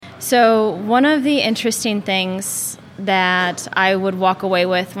So one of the interesting things that I would walk away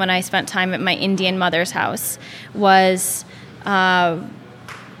with when I spent time at my Indian mother's house was the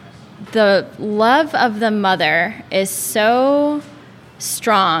love of the mother is so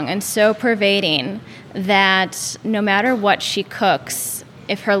strong and so pervading that no matter what she cooks,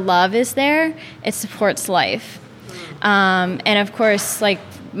 if her love is there, it supports life. And of course, like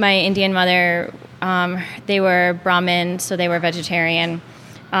my Indian mother, they were Brahmin, so they were vegetarian.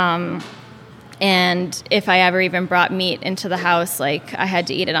 And if I ever even brought meat into the house, like I had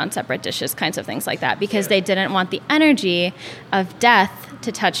to eat it on separate dishes, kinds of things like that, because they didn't want the energy of death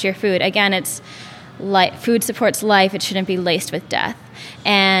to touch your food. Again, it's food supports life. It shouldn't be laced with death.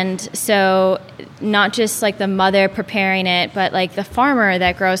 And so not just like the mother preparing it, but like the farmer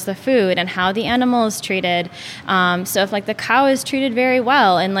that grows the food and how the animal is treated. So if like the cow is treated very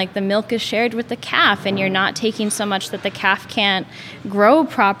well and like the milk is shared with the calf and you're not taking so much that the calf can't grow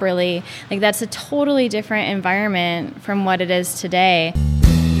properly, like that's a totally different environment from what it is today.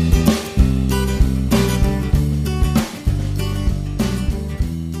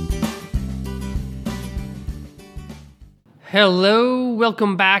 Hello,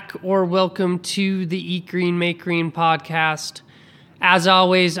 welcome back or welcome to the Eat Green, Make Green podcast. As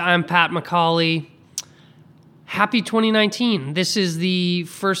always, I'm Pat McCauley. Happy 2019. This is the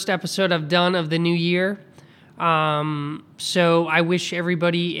first episode I've done of the new year. So I wish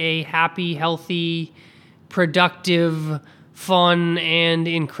everybody a happy, healthy, productive, fun, and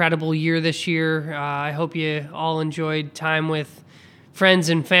incredible year this year. I hope you all enjoyed time with friends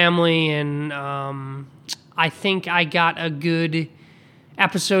and family, and I think I got a good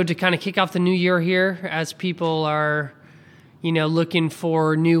episode to kind of kick off the new year here as people are, looking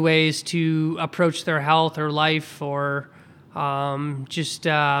for new ways to approach their health or life, or start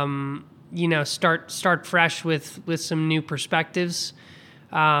fresh with some new perspectives.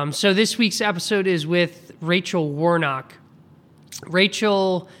 So this week's episode is with Rachel Warnock.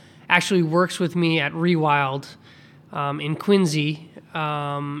 Rachel actually works with me at Rewild in Quincy.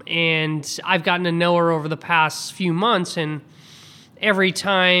 And I've gotten to know her over the past few months, and every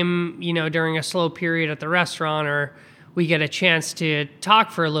time, during a slow period at the restaurant or we get a chance to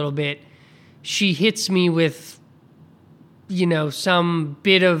talk for a little bit, she hits me with, some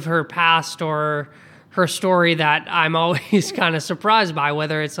bit of her past or her story that I'm always kind of surprised by,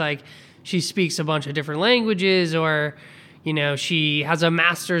 whether it's like she speaks a bunch of different languages or, she has a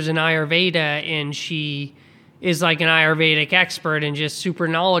master's in Ayurveda and she is like an Ayurvedic expert and just super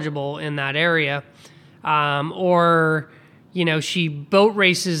knowledgeable in that area. Or, she boat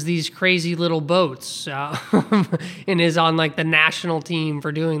races these crazy little boats and is on like the national team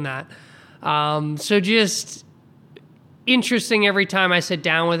for doing that. So just interesting every time I sit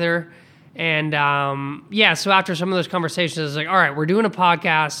down with her. And so after some of those conversations, I was like, all right, we're doing a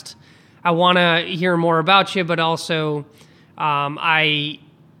podcast. I want to hear more about you, but also I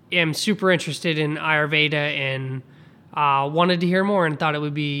am super interested in Ayurveda and wanted to hear more and thought it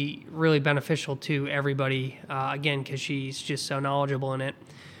would be really beneficial to everybody, again, because she's just so knowledgeable in it.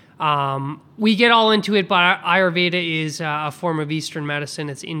 We get all into it, but Ayurveda is a form of Eastern medicine.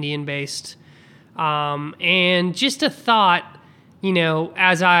 It's Indian-based. And just a thought,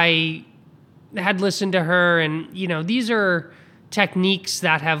 as I had listened to her, and, these are techniques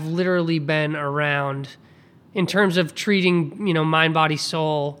that have literally been around in terms of treating, mind, body,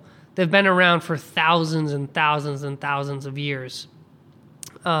 soul. They've been around for thousands and thousands and thousands of years.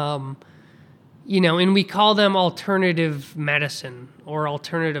 And we call them alternative medicine or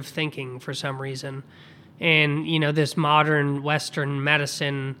alternative thinking for some reason. And, this modern Western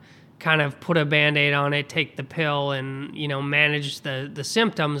medicine kind of put a Band-Aid on it, take the pill and, manage the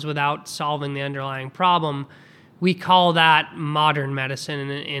symptoms without solving the underlying problem. We call that modern medicine,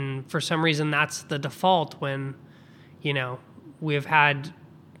 and for some reason that's the default when, we've had,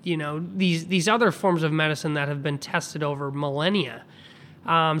 these other forms of medicine that have been tested over millennia.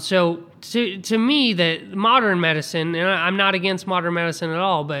 So to me, the modern medicine, and I'm not against modern medicine at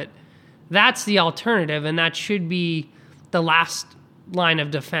all, but that's the alternative, and that should be the last line of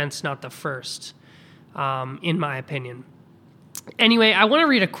defense, not the first, in my opinion. Anyway, I want to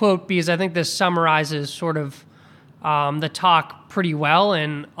read a quote because I think this summarizes sort of the talk pretty well,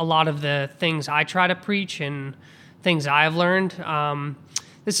 and a lot of the things I try to preach and things I've learned.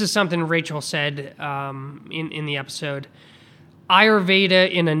 This is something Rachel said in the episode.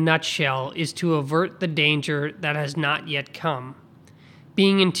 Ayurveda, in a nutshell, is to avert the danger that has not yet come.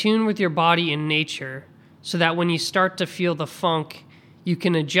 Being in tune with your body and nature, so that when you start to feel the funk, you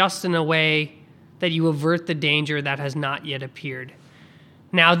can adjust in a way that you avert the danger that has not yet appeared.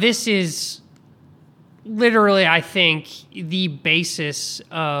 Now, this is literally, I think, the basis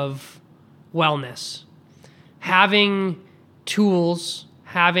of wellness. Having tools,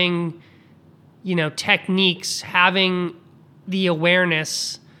 having, techniques, having the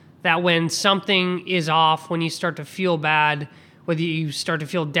awareness that when something is off, when you start to feel bad, whether you start to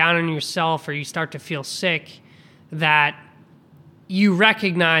feel down on yourself or you start to feel sick, that you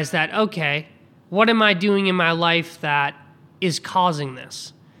recognize that, okay, what am I doing in my life that is causing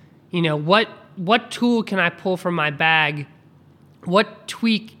this? What tool can I pull from my bag? What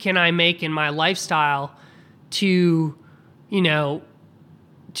tweak can I make in my lifestyle to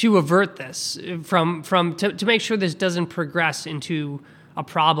avert this to make sure this doesn't progress into a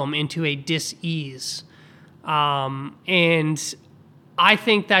problem, into a dis-ease. And I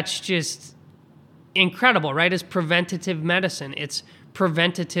think that's just incredible, right? It's preventative medicine. It's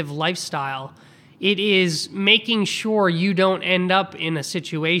preventative lifestyle. It is making sure you don't end up in a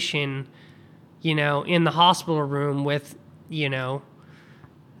situation, in the hospital room with,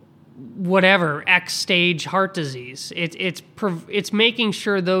 whatever, X stage heart disease. It's making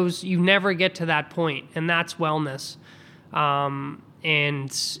sure you never get to that point, and that's wellness.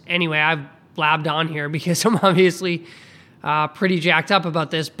 And anyway, I've blabbed on here because I'm obviously pretty jacked up about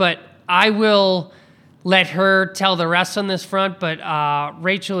this, but I will let her tell the rest on this front. But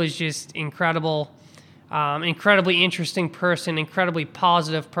Rachel is just incredible, incredibly interesting person, incredibly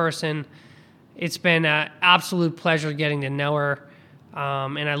positive person. It's been an absolute pleasure getting to know her,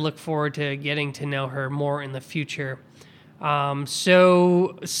 and I look forward to getting to know her more in the future.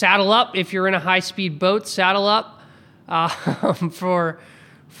 So saddle up. If you're in a high-speed boat, saddle up for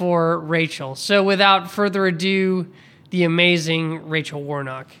Rachel. So without further ado, the amazing Rachel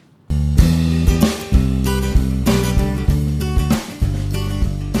Warnock.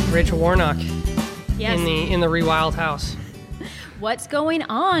 Rachel Warnock. Yes. In the Rewild house. What's going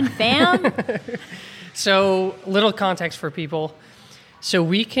on, fam? So, little context for people. So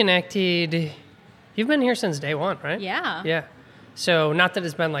we connected. You've been here since day one, right? Yeah. Yeah. So not that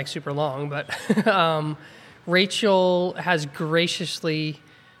it's been like super long, but Rachel has graciously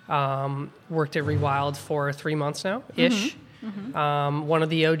worked at Rewild for 3 months now, ish. Mm-hmm. Mm-hmm. One of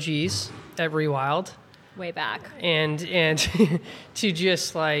the OGs at Rewild. Way back. And to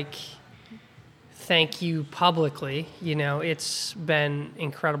just like thank you publicly, it's been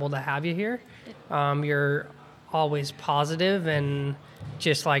incredible to have you here. You're always positive and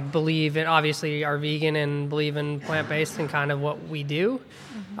just like believe in, obviously are vegan and believe in plant-based and kind of what we do.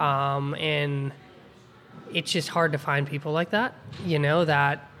 Mm-hmm. And it's just hard to find people like that,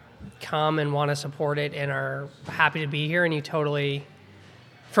 that come and want to support it and are happy to be here. And you totally,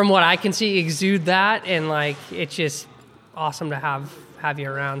 from what I can see, exude that. And like, it's just awesome to have you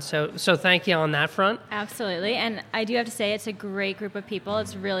around. So thank you on that front. Absolutely. And I do have to say, it's a great group of people.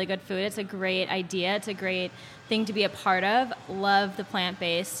 It's really good food. It's a great idea. It's a great thing to be a part of. Love the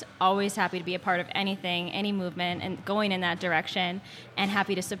plant-based. Always happy to be a part of anything, any movement, and going in that direction, and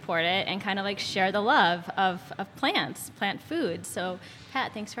happy to support it and kind of like share the love of plants, plant food. So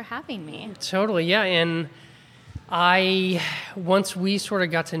Pat, thanks for having me. Totally. Yeah. And once we sort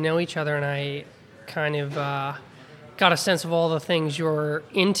of got to know each other and I kind of, got a sense of all the things you're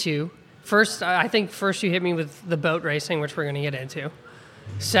into. I think first you hit me with the boat racing, which we're going to get into.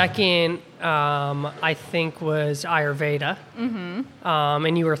 Second, I think was Ayurveda. Mm-hmm.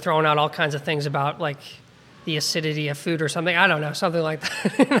 And you were throwing out all kinds of things about like the acidity of food or something. I don't know, something like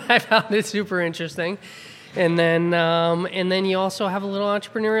that. I found it super interesting. And then you also have a little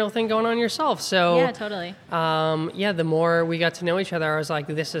entrepreneurial thing going on yourself. So yeah, totally. The more we got to know each other, I was like,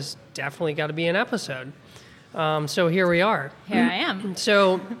 this has definitely got to be an episode. So here we are. Here I am.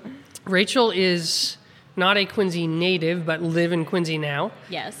 So Rachel is not a Quincy native, but live in Quincy now.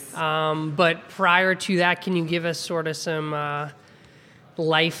 Yes. But prior to that, can you give us sort of some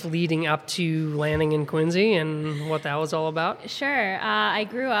life leading up to landing in Quincy and what that was all about? Sure. I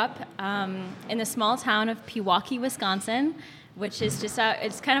grew up in the small town of Pewaukee, Wisconsin, which is just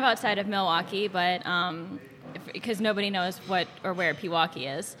it's kind of outside of Milwaukee, but because nobody knows what or where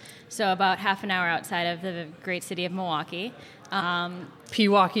Pewaukee is. So about half an hour outside of the great city of Milwaukee.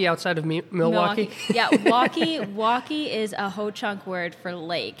 Pewaukee outside of Milwaukee? Yeah, Waukee is a Ho-Chunk word for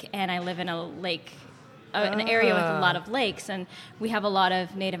lake, and I live in a lake, an area with a lot of lakes, and we have a lot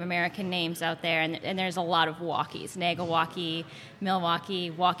of Native American names out there, and there's a lot of Waukees, Naga-Waukee,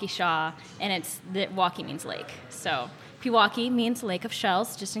 Milwaukee, Waukesha, and Waukee means lake. So Pewaukee means lake of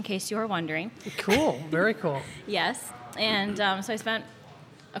shells, just in case you were wondering. Cool, very cool. Yes, and so I spent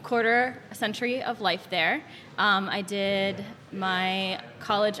a quarter century of life there. I did my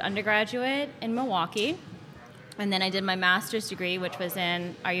college undergraduate in Milwaukee, and then I did my master's degree, which was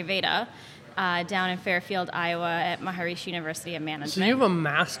in Ayurveda, down in Fairfield, Iowa at Maharishi University of Management. So you have a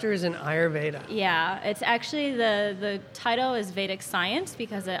master's in Ayurveda. Yeah, it's actually the title is Vedic Science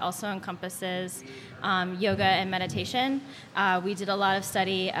because it also encompasses yoga and meditation. We did a lot of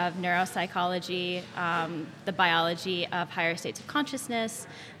study of neuropsychology, the biology of higher states of consciousness.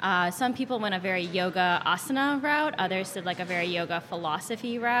 Some people went a very yoga asana route. Others did like a very yoga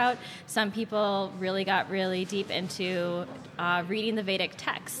philosophy route. Some people really got really deep into reading the Vedic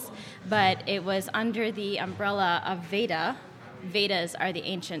texts. But it was under the umbrella of Veda. Vedas are the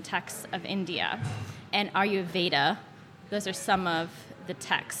ancient texts of India. And Ayurveda, those are some of the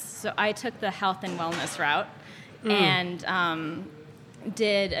texts. So I took the health and wellness route and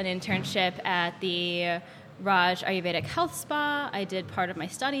did an internship at the Raj Ayurvedic Health Spa. I did part of my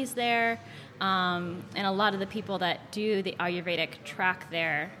studies there. And a lot of the people that do the Ayurvedic track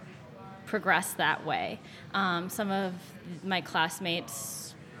there progress that way. Some of my classmates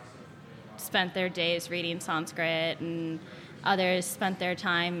spent their days reading Sanskrit, and others spent their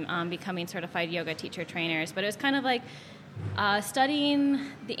time becoming certified yoga teacher trainers. But it was kind of like studying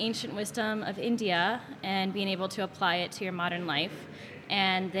the ancient wisdom of India and being able to apply it to your modern life.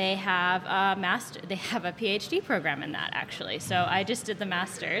 And they have a PhD program in that, actually. So I just did the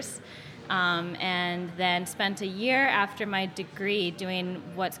master's, and then spent a year after my degree doing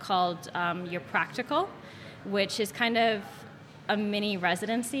what's called your practical, which is kind of a mini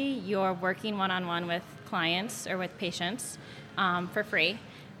residency. You're working one-on-one with clients or with patients for free,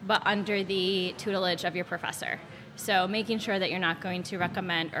 but under the tutelage of your professor. So making sure that you're not going to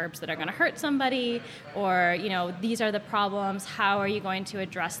recommend herbs that are going to hurt somebody, or, these are the problems, how are you going to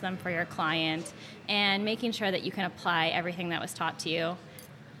address them for your client, and making sure that you can apply everything that was taught to you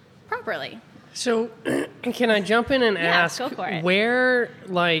properly. So can I jump in and ask, go for it. Where,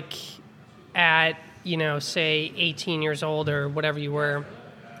 at say 18 years old or whatever you were,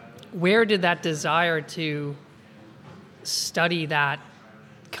 where did that desire to study that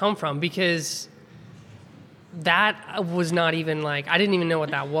come from? Because that was not even I didn't even know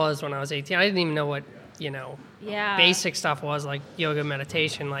what that was when I was 18. I didn't even know what, basic stuff was, like yoga,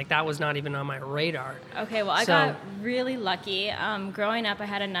 meditation. That was not even on my radar. Okay, well, I got really lucky. Growing up, I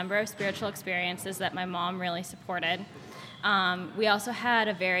had a number of spiritual experiences that my mom really supported. We also had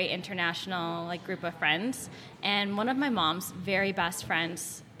a very international group of friends, and one of my mom's very best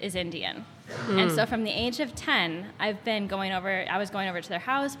friends is Indian. And so from the age of 10, I was going over to their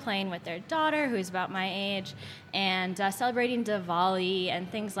house, playing with their daughter, who's about my age, and celebrating Diwali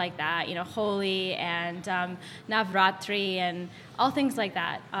and things like that, Holi and Navratri and all things like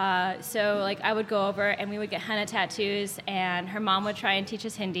that. So I would go over and we would get henna tattoos, and her mom would try and teach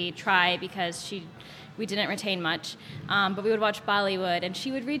us Hindi, because we didn't retain much, but we would watch Bollywood, and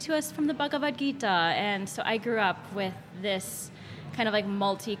she would read to us from the Bhagavad Gita, and so I grew up with this kind of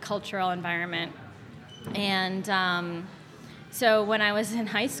multicultural environment. And so when I was in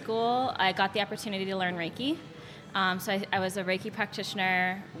high school, I got the opportunity to learn Reiki. So I was a Reiki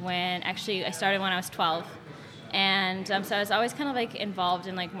practitioner I started when I was 12. And so I was always kind of involved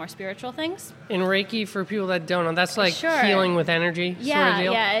in more spiritual things. In Reiki, for people that don't know, that's Sure. healing with energy sort of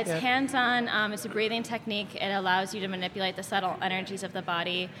deal? Yeah, it's hands-on. It's a breathing technique. It allows you to manipulate the subtle energies of the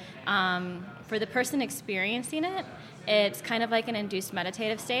body. For the person experiencing it, it's kind of like an induced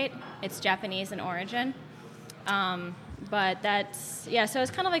meditative state. It's Japanese in origin. But so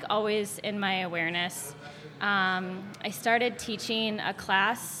it's kind of always in my awareness. I started teaching a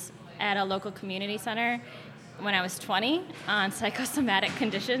class at a local community center when I was 20 on psychosomatic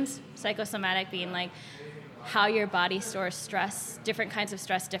conditions. Psychosomatic being how your body stores stress, different kinds of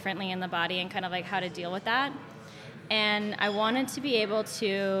stress differently in the body, and kind of how to deal with that. And I wanted to be able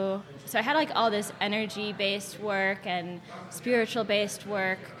to, so I had all this energy-based work and spiritual-based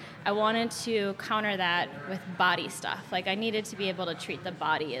work. I wanted to counter that with body stuff. I needed to be able to treat the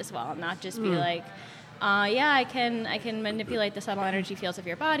body as well, not just be I can manipulate the subtle energy fields of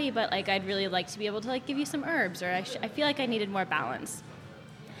your body, but I'd really like to be able to give you some herbs, or I feel like I needed more balance.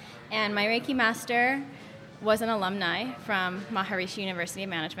 And my Reiki master was an alumni from Maharishi University of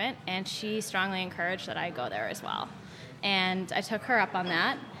Management, and she strongly encouraged that I go there as well. And I took her up on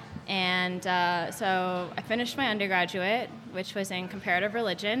that. And so I finished my undergraduate, which was in comparative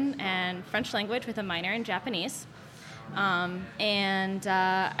religion and French language with a minor in Japanese.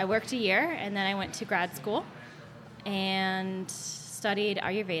 I worked a year, and then I went to grad school and studied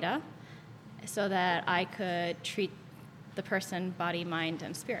Ayurveda so that I could treat the person, body, mind,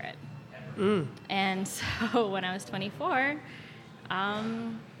 and spirit. And so when I was 24,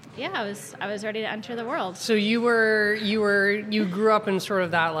 I was ready to enter the world. So you grew up in sort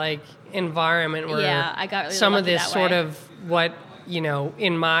of that environment where I got really some lucky of this that sort way. of what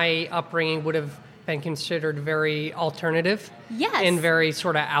in my upbringing would have been considered very alternative. Yes. And very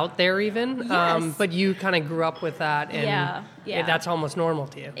sort of out there even. Yes. But you kind of grew up with that, and that's almost normal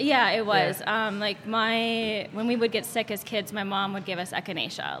to you. Yeah, it was. Yeah. When we would get sick as kids, my mom would give us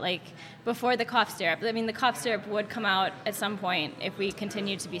echinacea, like before the cough syrup. I mean, the cough syrup would come out at some point if we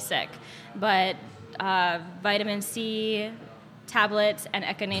continued to be sick. But vitamin C tablets and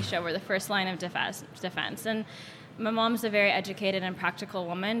echinacea were the first line of defense. And my mom's a very educated and practical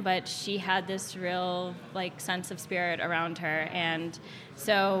woman, but she had this real sense of spirit around her, and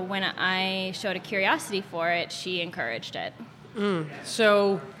so when I showed a curiosity for it, she encouraged it.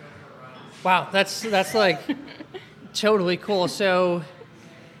 So, wow, that's totally cool. So,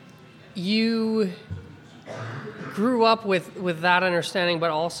 you grew up with that understanding,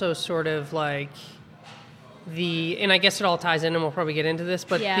 but also sort of and I guess it all ties in, and we'll probably get into this,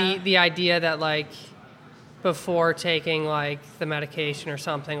 but the idea that before taking the medication or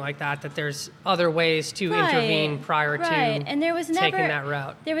something like that there's other ways to intervene prior to and there was taking that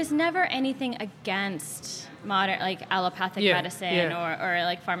route. There was never anything against modern allopathic medicine or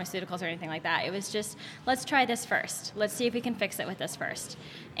pharmaceuticals or anything like that. It was just, let's try this first. Let's see if we can fix it with this first.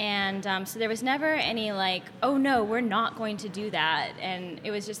 And so there was never any oh no, we're not going to do that. And it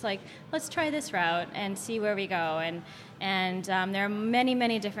was just let's try this route and see where we go. And there are many,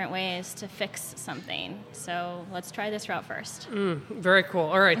 many different ways to fix something. So let's try this route first. Very cool.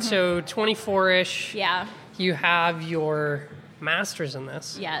 All right, so 24-ish. Yeah. You have your master's in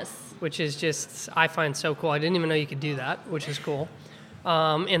this. Yes. Which is just, I find so cool. I didn't even know you could do that, which is cool.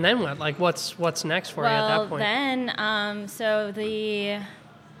 And then what? What's next for you at that point? Then, so the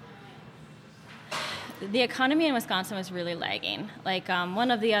economy in Wisconsin was really lagging.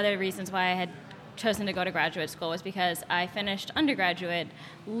 One of the other reasons why I had chosen to go to graduate school was because I finished undergraduate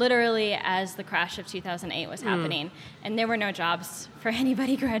literally as the crash of 2008 was happening, and there were no jobs for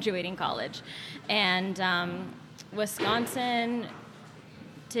anybody graduating college. And Wisconsin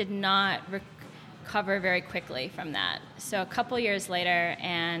did not recover very quickly from that. So a couple years later,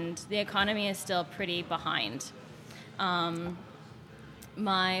 and the economy is still pretty behind.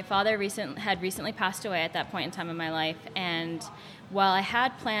 My father had recently passed away at that point in time in my life, and while I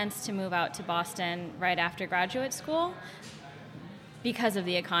had plans to move out to Boston right after graduate school, because of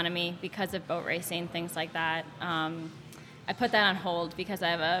the economy, because of boat racing, things like that, I put that on hold because I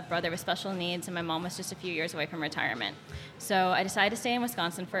have a brother with special needs and my mom was just a few years away from retirement. So I decided to stay in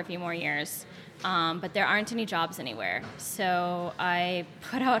Wisconsin for a few more years, but there aren't any jobs anywhere. So I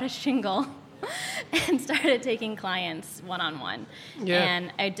put out a shingle and started taking clients one-on-one. Yeah.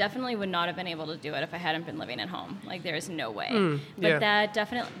 And I definitely would not have been able to do it if I hadn't been living at home. There is no way. But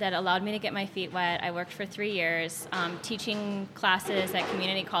that allowed me to get my feet wet. I worked for 3 years, teaching classes at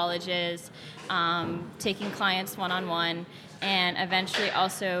community colleges, taking clients one-on-one, and eventually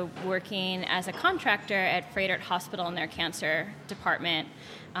also working as a contractor at Froedtert Hospital in their cancer department,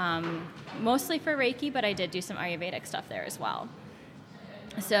 mostly for Reiki, but I did do some Ayurvedic stuff there as well.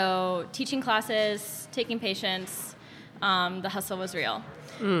 So teaching classes, taking patients, the hustle was real.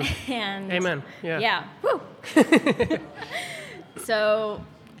 And amen. Yeah. Woo. So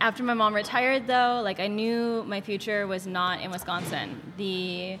after my mom retired, though, I knew my future was not in Wisconsin.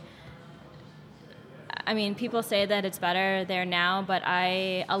 People say that it's better there now, but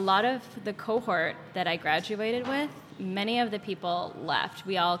a lot of the cohort that I graduated with, many of the people left.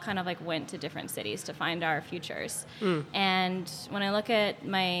 We all kind of went to different cities to find our futures. And when I look at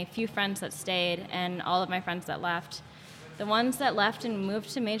my few friends that stayed and all of my friends that left, the ones that left and moved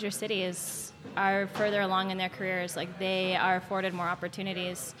to major cities are further along in their careers. They are afforded more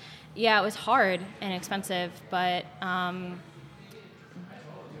opportunities. Yeah, it was hard and expensive, but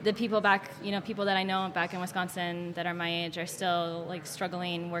the people people that I know back in Wisconsin that are my age are still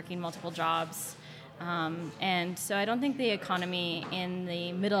struggling, working multiple jobs. And so I don't think the economy in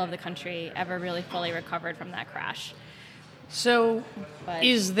the middle of the country ever really fully recovered from that crash. So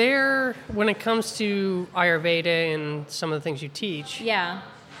is there, when it comes to Ayurveda and some of the things you teach,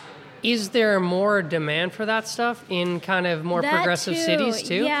 is there more demand for that stuff in kind of more progressive cities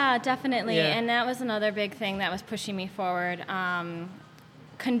too? Yeah, definitely. Yeah. And that was another big thing that was pushing me forward.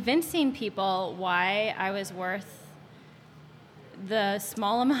 Convincing people why I was worth the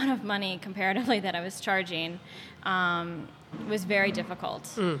small amount of money comparatively that I was charging was very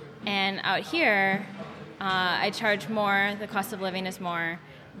difficult. And out here, I charge more, the cost of living is more,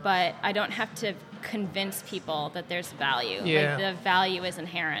 but I don't have to convince people that there's value. Yeah. The value is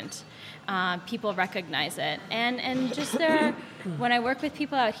inherent. People recognize it. And just when I work with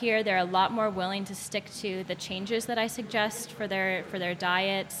people out here, they're a lot more willing to stick to the changes that I suggest for their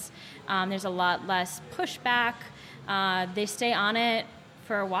diets. There's a lot less pushback. they stay on it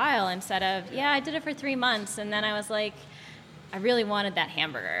for a while instead of, I did it for 3 months, and then I was like, I really wanted that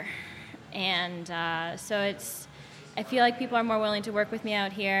hamburger. And so I feel like people are more willing to work with me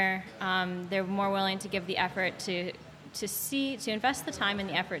out here. They're more willing to give the effort to invest the time and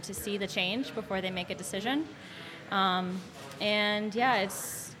the effort to see the change before they make a decision.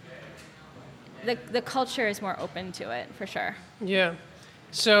 It's the culture is more open to it for sure. Yeah.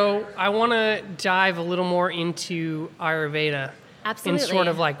 So I want to dive a little more into Ayurveda. Absolutely. And sort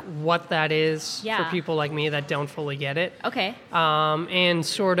of like what that is Yeah. for people like me that don't fully get it. Okay. And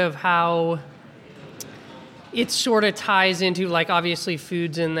sort of how it sort of ties into, like, obviously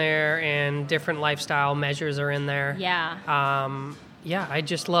food's in there and different lifestyle measures are in there. Yeah. I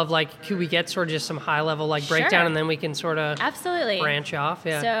just love, like, could we get sort of just some high level, like, breakdown, Sure. and then we can sort of Absolutely. branch off?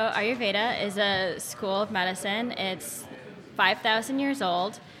 Yeah. So Ayurveda is a school of medicine. It's 5,000 years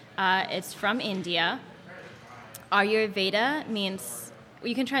old. It's from India. Ayurveda means,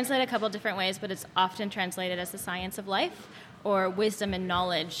 you can translate it a couple different ways, but it's often translated as the science of life or wisdom and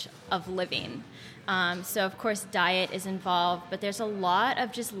knowledge of living. So, of course, diet is involved, but there's a lot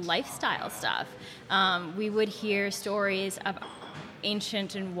of just lifestyle stuff. We would hear stories of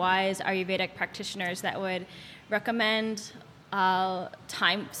ancient and wise Ayurvedic practitioners that would recommend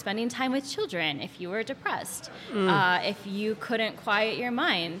spending time with children if you were depressed, if you couldn't quiet your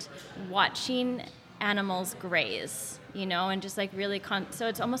mind, watching animals graze, and just like really so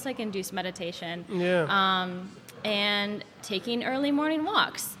it's almost like induced meditation. Yeah. And taking early morning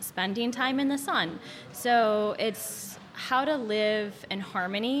walks, spending time in the sun. So it's how to live in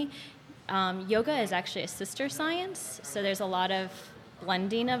harmony. Yoga is actually a sister science, so there's a lot of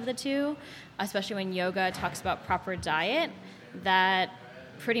blending of the two, especially when yoga talks about proper diet. That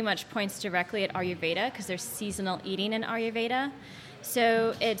pretty much points directly at Ayurveda because there's seasonal eating in Ayurveda.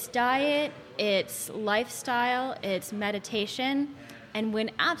 So it's diet, it's lifestyle, it's meditation, and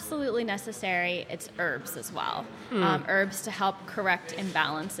when absolutely necessary, it's herbs as well. Herbs to help correct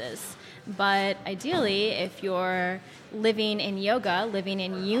imbalances. But ideally, if you're living in yoga, living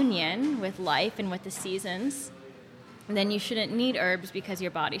in union with life and with the seasons, then you shouldn't need herbs because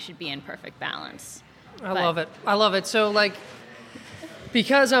your body should be in perfect balance. I love it. So, like,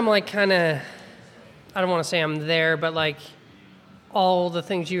 because I'm like kind of, I don't want to say I'm there, but like all the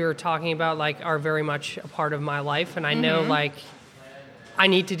things you were talking about like are very much a part of my life, and I know like I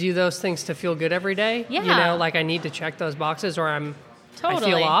need to do those things to feel good every day. Yeah. Like I need to check those boxes or I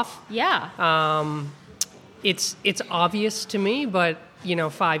Totally. feel off. Yeah. It's obvious to me, but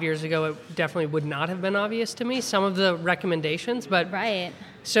 5 years ago it definitely would not have been obvious to me, some of the recommendations. But Right.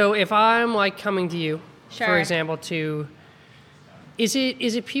 so if I'm like coming to you, Sure. for example, is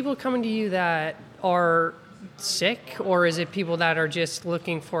it people coming to you that are sick, or is it people that are just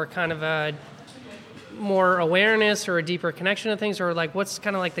looking for kind of a more awareness or a deeper connection to things, or like what's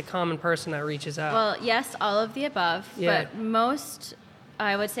kind of like the common person that reaches out? Well, yes, all of the above. Yeah. But most,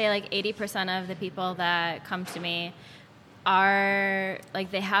 I would say like 80% of the people that come to me are like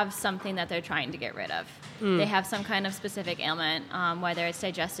they have something that they're trying to get rid of. They have some kind of specific ailment, whether it's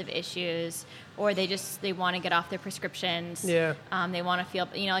digestive issues or they want to get off their prescriptions. Yeah. They want to feel,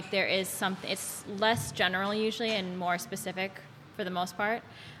 like there is something. It's less general usually and more specific for the most part.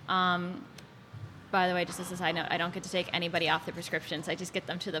 By the way, just as a side note, I don't get to take anybody off the prescriptions. I just get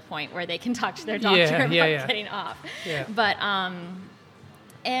them to the point where they can talk to their doctor about getting off. Yeah.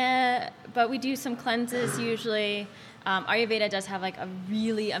 But we do some cleanses usually. Ayurveda does have like a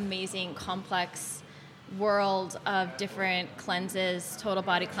really amazing, complex world of different cleanses, total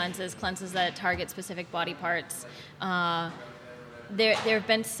body cleanses that target specific body parts. There have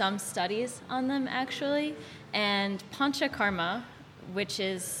been some studies on them actually, and Panchakarma, which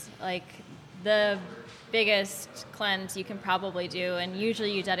is like the biggest cleanse you can probably do, and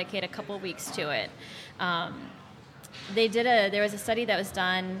usually you dedicate a couple weeks to it. There was a study that was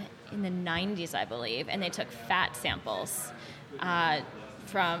done in the 90s, I believe, and they took fat samples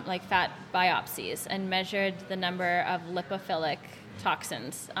from like fat biopsies and measured the number of lipophilic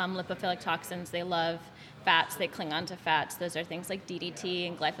toxins. Lipophilic toxins, they love fats, they cling onto fats. Those are things like DDT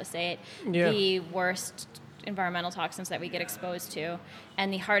and glyphosate, the worst environmental toxins that we get exposed to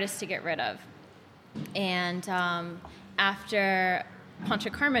and the hardest to get rid of. And after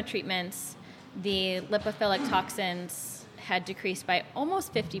Panchakarma treatments, the lipophilic toxins had decreased by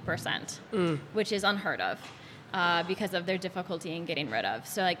almost 50%, which is unheard of because of their difficulty in getting rid of.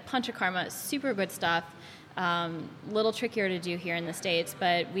 So like Panchakarma is super good stuff, little trickier to do here in the States,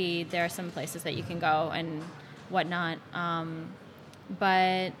 but there are some places that you can go and whatnot.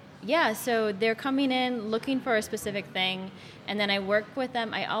 But yeah, so they're coming in looking for a specific thing, and then I work with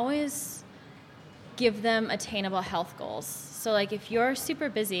them. I always give them attainable health goals. So like if you're super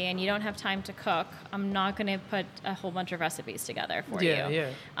busy and you don't have time to cook, I'm not going to put a whole bunch of recipes together for you.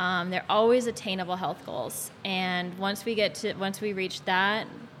 Yeah. They're always attainable health goals. And once we reach that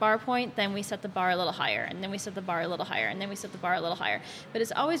bar point, then we set the bar a little higher, and then we set the bar a little higher, and then we set the bar a little higher. But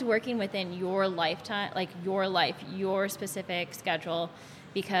it's always working within your lifetime, like your life, your specific schedule,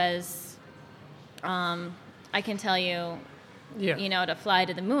 because I can tell you, to fly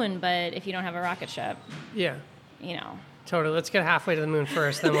to the moon, but if you don't have a rocket ship, Totally. Let's get halfway to the moon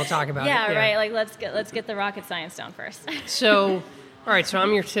first, then we'll talk about it. Yeah, right. Like let's get the rocket science down first. So, all right. So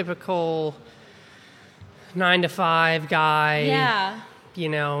I'm your typical 9-to-5 guy. Yeah.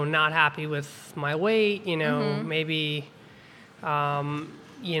 Not happy with my weight. Maybe,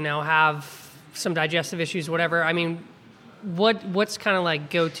 have some digestive issues, whatever. I mean, what's kind of like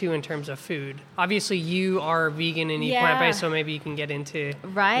go-to in terms of food? Obviously, you are vegan and eat plant-based, so maybe you can get into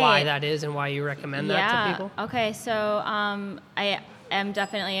why that is and why you recommend that to people. Okay, so I am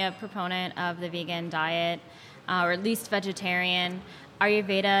definitely a proponent of the vegan diet, or at least vegetarian.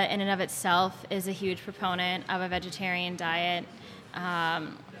 Ayurveda in and of itself is a huge proponent of a vegetarian diet. Why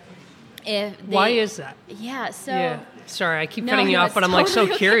is that? Yeah, so... Sorry, I keep cutting you off, but I'm totally so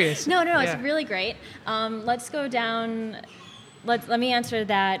curious. No, it's really great. Let's go down. Let me answer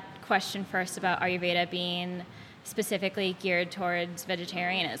that question first about Ayurveda being specifically geared towards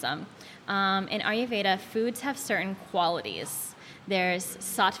vegetarianism. In Ayurveda, foods have certain qualities. There's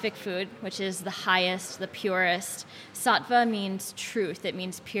sattvic food, which is the highest, the purest. Sattva means truth. It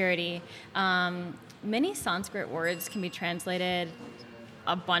means purity. Many Sanskrit words can be translated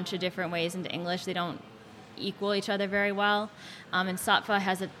a bunch of different ways into English. They don't equal each other very well. And sattva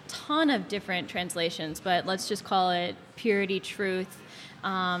has a ton of different translations, but let's just call it purity, truth,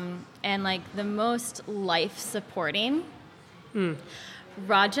 and like the most life-supporting.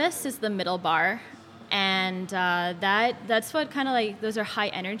 Rajas is the middle bar, and that's what kind of like, those are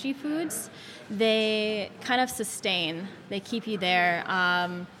high-energy foods. They kind of sustain. They keep you there.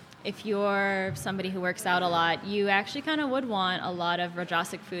 If you're somebody who works out a lot, you actually kind of would want a lot of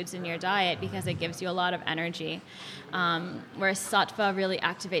Rajasic foods in your diet because it gives you a lot of energy. Whereas Sattva really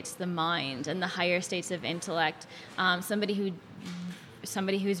activates the mind and the higher states of intellect. Somebody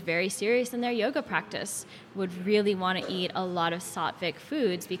who's very serious in their yoga practice would really want to eat a lot of sattvic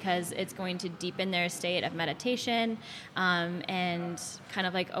foods because it's going to deepen their state of meditation and kind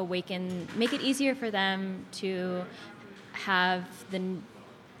of like make it easier for them to have the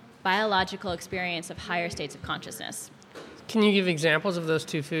biological experience of higher states of consciousness. Can you give examples of those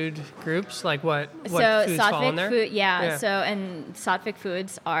two food groups? Like what foods fall in there? Food, yeah. So, and sattvic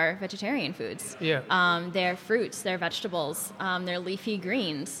foods are vegetarian foods. Yeah. They're fruits, they're vegetables, they're leafy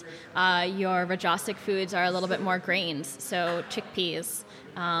greens. Your Rajasic foods are a little bit more grains. So chickpeas,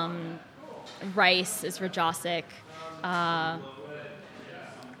 rice is Rajasic.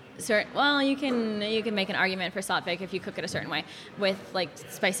 You can make an argument for sattvic if you cook it a certain way with like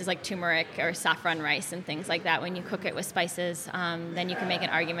spices like turmeric or saffron rice and things like that. When you cook it with spices, then you can make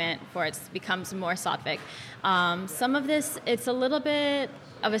an argument for it becomes more sattvic. Some of this, it's a little bit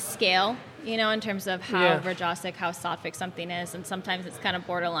of a scale, in terms of how Rajasic, how sattvic something is, and sometimes it's kind of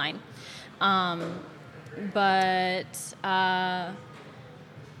borderline.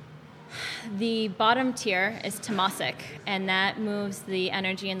 The bottom tier is tamasic, and that moves the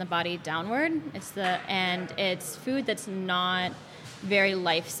energy in the body downward. It's food that's not very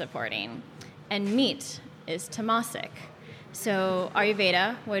life-supporting. And meat is tamasic. So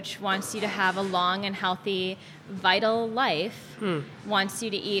Ayurveda, which wants you to have a long and healthy, vital life, wants you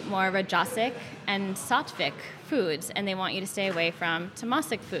to eat more Rajasic and sattvic foods, and they want you to stay away from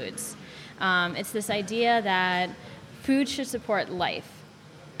tamasic foods. It's this idea that food should support life,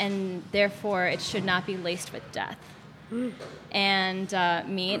 and therefore it should not be laced with death. And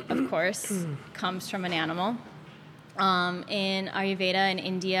meat, of course, comes from an animal. In Ayurveda, in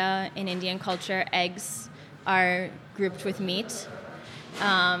India, in Indian culture, eggs are grouped with meat.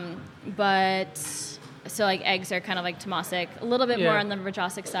 So like eggs are kind of like tamasic, a little bit more on the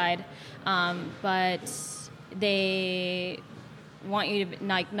Rajasic side, but they want you to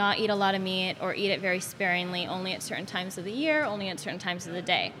not eat a lot of meat or eat it very sparingly, only at certain times of the year, only at certain times of the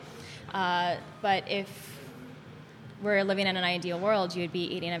day. But if we're living in an ideal world, you'd be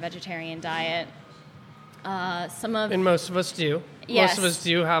eating a vegetarian diet. And most of us do. Yes. Most of us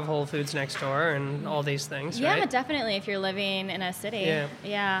do have Whole Foods next door and all these things, right? Yeah, definitely, if you're living in a city.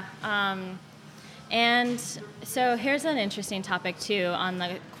 Yeah. And so here's an interesting topic, too, on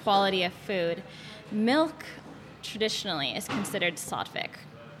the quality of food. Milk traditionally is considered sattvic.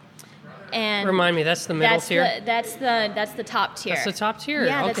 And remind me, that's the middle tier? That's the top tier. That's the top tier?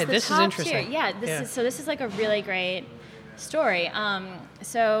 Yeah, okay, this is interesting. Tier. Yeah, this is like a really great story.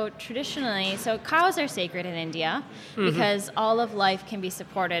 So traditionally, cows are sacred in India because all of life can be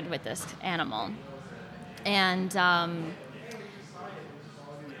supported with this animal. And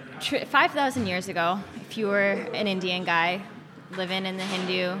 5,000 years ago, if you were an Indian guy living in the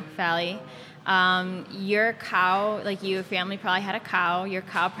Hindu Valley, your cow, like your family probably had a cow. Your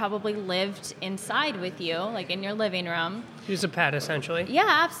cow probably lived inside with you, like in your living room. She was a pet, essentially. Yeah,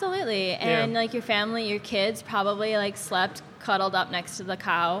 absolutely. And Yeah. like your family, your kids probably like slept cuddled up next to the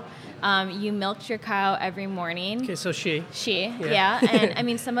cow. You milked your cow every morning. Okay, so she. Yeah. And I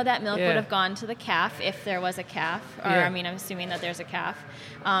mean, some of that milk Yeah. would have gone to the calf if there was a calf, or Yeah. I mean, I'm assuming that there's a calf.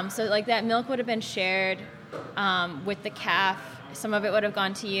 So like that milk would have been shared with the calf. Some of it would have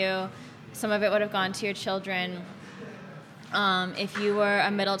gone to you. Some of it would have gone to your children. If you were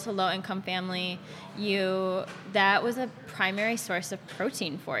a middle to low income family, that was a primary source of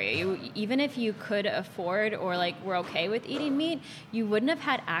protein for you. Even if you could afford or like were okay with eating meat, you wouldn't have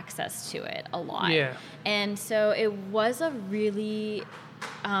had access to it a lot. Yeah. And so it was a really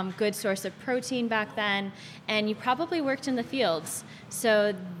good source of protein back then, and you probably worked in the fields,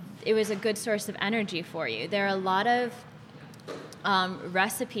 so it was a good source of energy for you. There are a lot of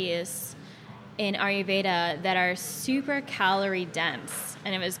recipes in Ayurveda that are super calorie dense,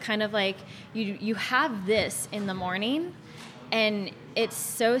 and it was kind of like you have this in the morning, and it's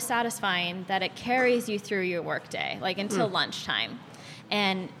so satisfying that it carries you through your workday, like until lunchtime.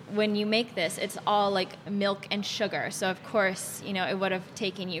 And when you make this, it's all like milk and sugar. So of course, it would have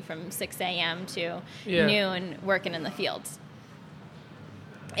taken you from 6 a.m. to noon working in the fields.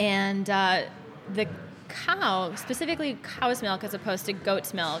 And the cow, specifically cow's milk as opposed to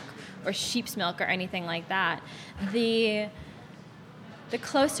goat's milk or sheep's milk or anything like that, the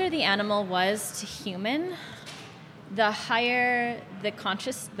closer the animal was to human, the higher the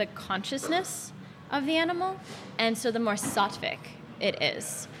consciousness of the animal, and so the more sattvic it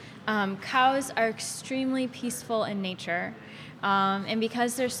is. Cows are extremely peaceful in nature, and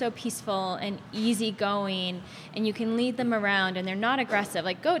because they're so peaceful and easygoing, and you can lead them around, and they're not aggressive.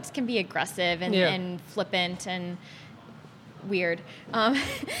 Like goats can be aggressive and flippant and weird,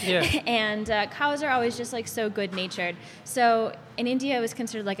 and cows are always just like so good-natured. So in India, it was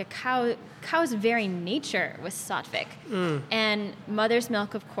considered like cow's very nature was sattvic, and mother's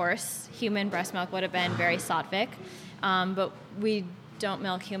milk, of course, human breast milk would have been very sattvic, but we don't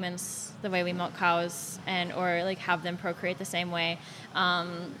milk humans the way we milk cows, or like have them procreate the same way.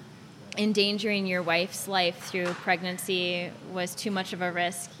 Endangering your wife's life through pregnancy was too much of a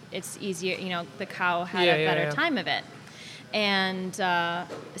risk. It's easier, the cow had a better time of it. And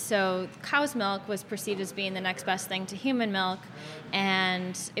so cow's milk was perceived as being the next best thing to human milk,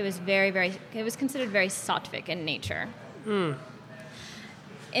 and it was it was considered very sattvic in nature.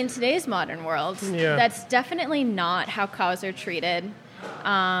 In today's modern world, that's definitely not how cows are treated.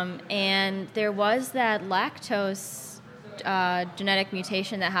 And there was that lactose genetic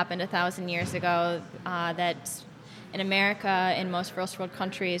mutation that happened 1,000 years ago that in America, in most first world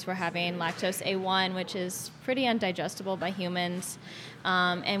countries, we're having lactose A1, which is pretty undigestible by humans.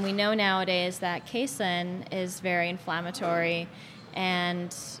 And we know nowadays that casein is very inflammatory,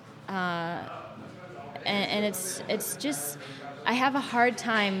 and it's just, I have a hard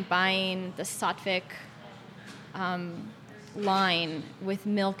time buying the sattvic line with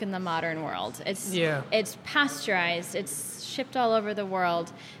milk in the modern world. It's pasteurized. It's shipped all over the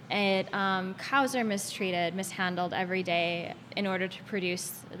world. Cows are mistreated, mishandled every day in order to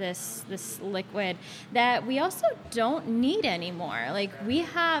produce this liquid that we also don't need anymore. Like, we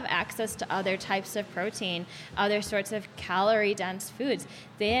have access to other types of protein, other sorts of calorie-dense foods.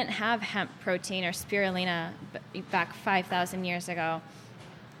 They didn't have hemp protein or spirulina back 5,000 years ago.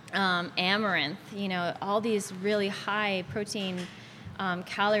 Amaranth, all these really high protein,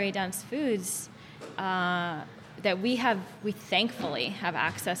 calorie-dense foods that we thankfully have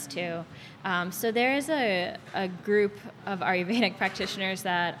access to. So there is a group of Ayurvedic practitioners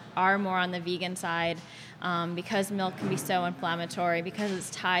that are more on the vegan side, because milk can be so inflammatory, because it's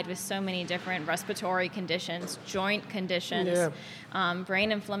tied with so many different respiratory conditions, joint conditions,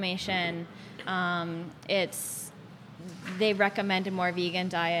 brain inflammation. They recommend a more vegan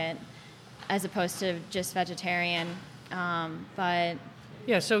diet as opposed to just vegetarian.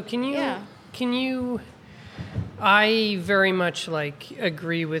 So can you? I very much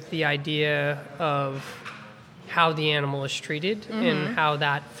agree with the idea of how the animal is treated and how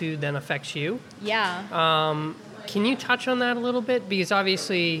that food then affects you. Yeah. Can you touch on that a little bit? Because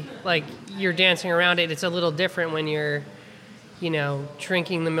obviously, you're dancing around it. It's a little different when you're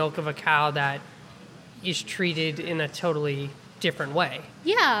drinking the milk of a cow that is treated in a totally different way.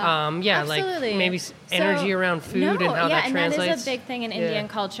 Yeah. Like maybe energy around food and how that translates. And that is a big thing in Indian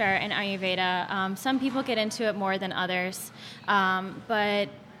culture and Ayurveda. Some people get into it more than others, but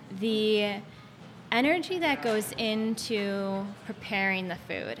the energy that goes into preparing the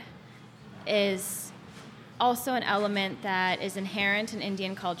food is also an element that is inherent in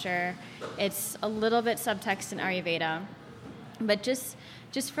Indian culture. It's a little bit subtext in Ayurveda, but just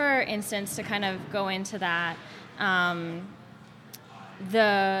for instance, to kind of go into that.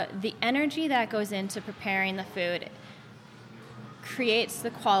 The energy that goes into preparing the food creates the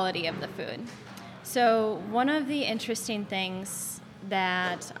quality of the food. So one of the interesting things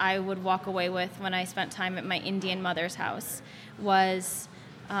that I would walk away with when I spent time at my Indian mother's house was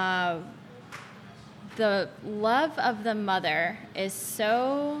the love of the mother is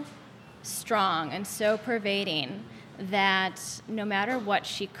so strong and so pervading that no matter what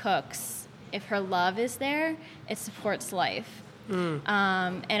she cooks, if her love is there, it supports life.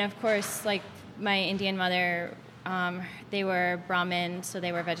 And of course, like my Indian mother, they were Brahmin, so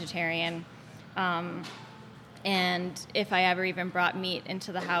they were vegetarian. And if I ever even brought meat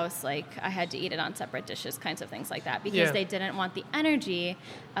into the house, like I had to eat it on separate dishes, kinds of things like that, because they didn't want the energy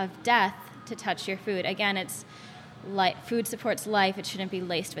of death to touch your food. Again, it's food supports life. It shouldn't be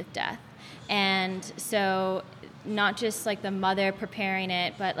laced with death. And so not just like the mother preparing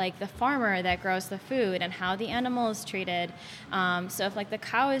it, but like the farmer that grows the food and how the animal is treated. So if like the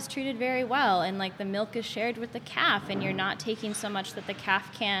cow is treated very well and like the milk is shared with the calf and you're not taking so much that the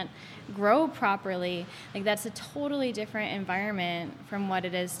calf can't grow properly, like that's a totally different environment from what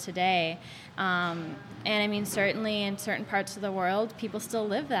it is today. And I mean, certainly in certain parts of the world, people still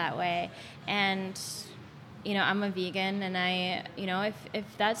live that way. And I'm a vegan, and if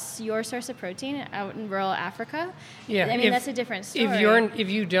that's your source of protein out in rural Africa, that's a different story. If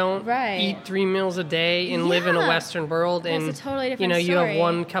you don't eat 3 meals a day and live in a Western world, and that's a totally different story. You have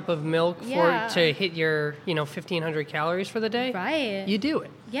 1 cup of milk to hit your 1,500 calories for the day, right? You do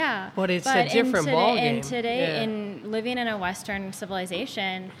it, But it's a different ballgame. And today, in living in a Western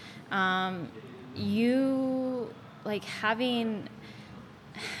civilization, you like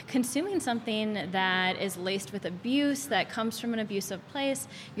consuming something that is laced with abuse, that comes from an abusive place.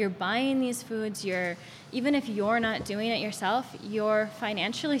 You're buying these foods. Even if you're not doing it yourself, you're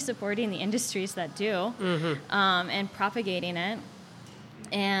financially supporting the industries that do, and propagating it.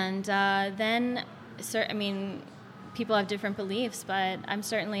 And then, people have different beliefs, but I'm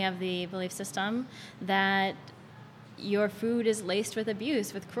certainly of the belief system that your food is laced with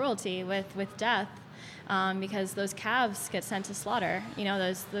abuse, with cruelty, with death. Because those calves get sent to slaughter.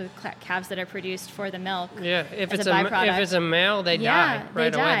 The calves that are produced for the milk. Yeah, if it's a male, they die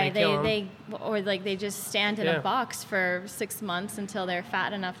right away. They just stand in a box for 6 months until they're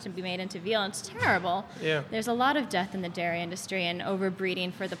fat enough to be made into veal. It's terrible. Yeah, there's a lot of death in the dairy industry and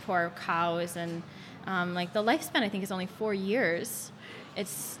overbreeding for the poor cows, and the lifespan I think is only 4 years. I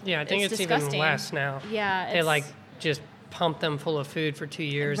think it's even less now. Yeah, they just pump them full of food for 2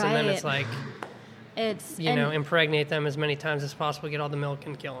 years, and then it's like. Impregnate them as many times as possible, get all the milk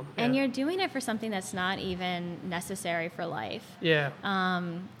and kill them. Yeah. And you're doing it for something that's not even necessary for life. Yeah.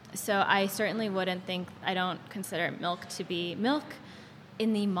 So I certainly I don't consider milk to be milk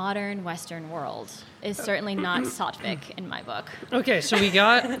in the modern Western world is certainly not sattvic in my book. Okay, so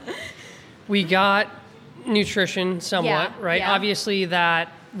we got nutrition somewhat, right? Yeah. Obviously that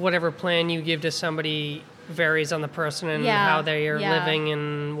whatever plan you give to somebody varies on the person and how they are living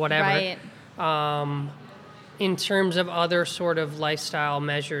and whatever. Right. In terms of other sort of lifestyle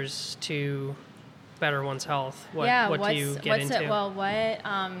measures to better one's health, what do you get into?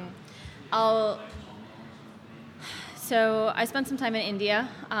 So I spent some time in India.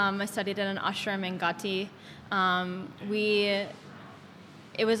 I studied at an ashram in Gati.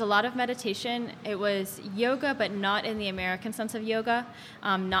 It was a lot of meditation. It was yoga, but not in the American sense of yoga,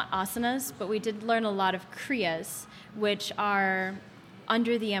 not asanas, but we did learn a lot of kriyas, which are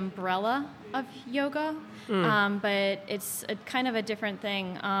under the umbrella of yoga, but it's a kind of a different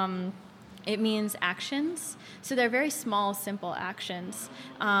thing. It means actions. So they're very small, simple actions.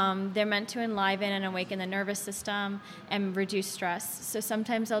 They're meant to enliven and awaken the nervous system and reduce stress. So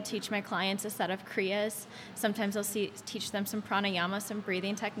sometimes I'll teach my clients a set of kriyas. Sometimes I'll teach them some pranayama, some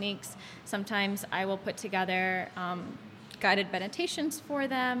breathing techniques. Sometimes I will put together guided meditations for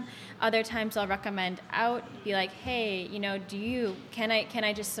them. Other times I'll recommend be like, hey, can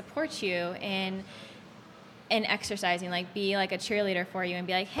I just support you in and exercising, like be like a cheerleader for you and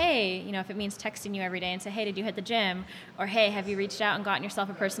be like, hey, if it means texting you every day and say, hey, did you hit the gym? Or hey, have you reached out and gotten yourself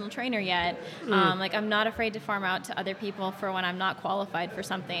a personal trainer yet? Like I'm not afraid to farm out to other people for when I'm not qualified for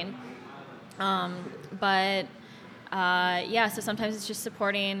something. So sometimes it's just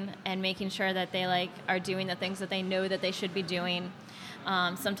supporting and making sure that they like are doing the things that they know that they should be doing.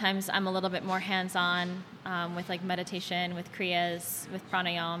 Sometimes I'm a little bit more hands-on with like meditation, with kriyas, with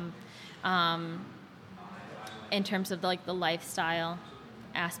pranayam, in terms of like the lifestyle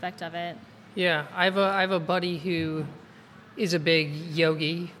aspect of it. Yeah, I have a buddy who is a big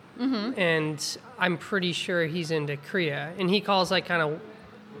yogi, and I'm pretty sure he's into kriya, and he calls like kind of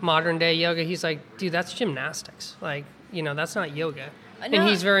modern day yoga. He's like, dude, that's gymnastics. Like, that's not yoga. No. And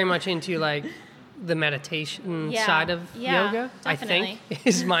he's very much into like the meditation side of yoga, definitely. I think,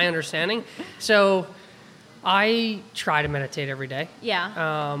 is my understanding. So I try to meditate every day.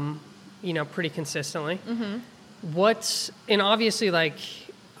 Yeah. Pretty consistently. And obviously, like,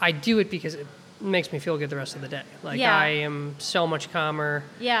 I do it because it makes me feel good the rest of the day. Like, I am so much calmer.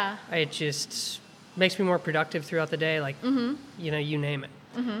 Yeah. It just makes me more productive throughout the day. Like, you name it.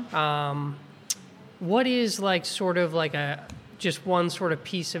 What is like sort of like just one sort of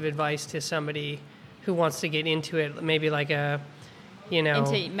piece of advice to somebody who wants to get into it? Maybe like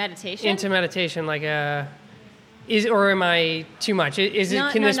into meditation, like or am I too much?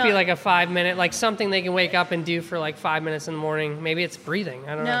 Can this be like a 5-minute, like something they can wake up and do for like 5 minutes in the morning? Maybe it's breathing.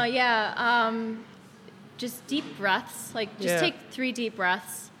 I don't know. No, yeah. Just deep breaths. Like just take 3 deep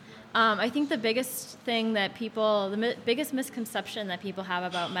breaths. I think the biggest thing that biggest misconception that people have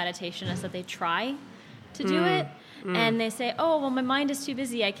about meditation is that they try to do it. And they say, oh, well, my mind is too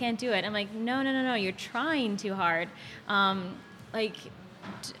busy, I can't do it. I'm like, no, you're trying too hard.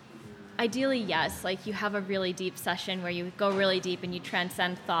 Ideally, yes, like you have a really deep session where you go really deep and you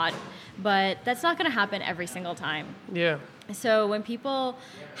transcend thought, but that's not going to happen every single time. Yeah. So when people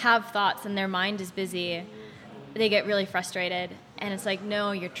have thoughts and their mind is busy, they get really frustrated, and it's like,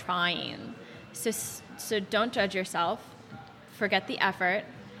 no, you're trying. So don't judge yourself. Forget the effort.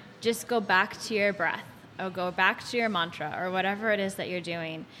 Just go back to your breath, or go back to your mantra, or whatever it is that you're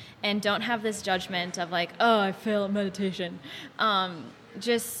doing, and don't have this judgment of like, oh, I fail at meditation.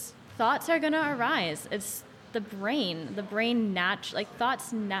 Just thoughts are going to arise. It's the brain like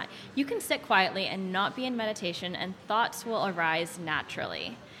thoughts. You can sit quietly and not be in meditation, and thoughts will arise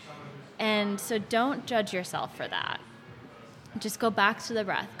naturally. And so don't judge yourself for that. Just go back to the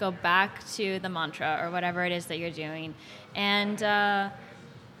breath, go back to the mantra or whatever it is that you're doing, and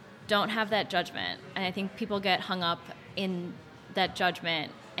don't have that judgment. And I think people get hung up in that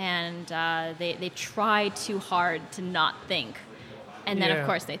judgment, and they try too hard to not think, and then of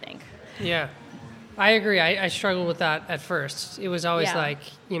course they think. Yeah, I agree. I struggled with that at first. It was always like,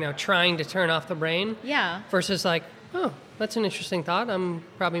 trying to turn off the brain. Yeah. Versus like, oh, that's an interesting thought. I'm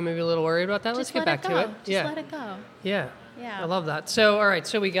probably maybe a little worried about that. Let's get back to it. Just let it go. Yeah. Yeah. I love that. So, all right.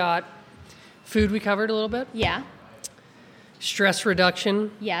 So we got food we covered a little bit. Yeah. Stress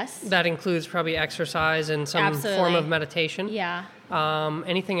reduction. Yes. That includes probably exercise and some form of meditation. Yeah.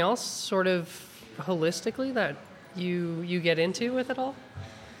 Anything else sort of holistically that you get into with it all?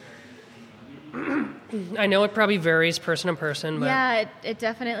 I know it probably varies person to person, but yeah, it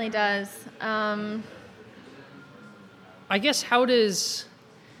definitely does. I guess how does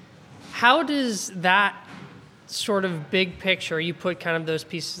that sort of big picture, you put kind of those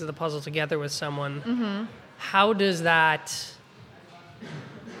pieces of the puzzle together with someone, how does that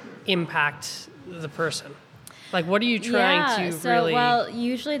impact the person? Like, what are you trying to really... Well,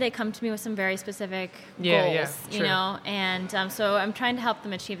 usually they come to me with some very specific goals, you know, and so I'm trying to help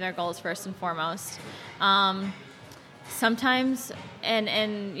them achieve their goals first and foremost. Sometimes,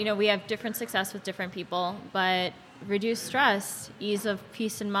 and we have different success with different people, but reduce stress, ease of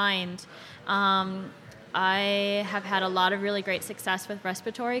peace and mind. I have had a lot of really great success with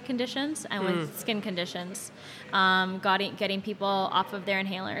respiratory conditions and with skin conditions, getting people off of their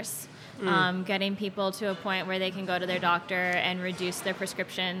inhalers. Getting people to a point where they can go to their doctor and reduce their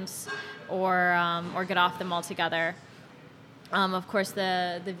prescriptions or get off them altogether. Of course,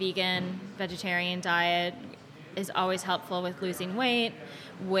 the vegetarian diet is always helpful with losing weight,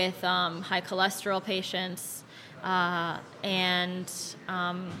 with high cholesterol patients, and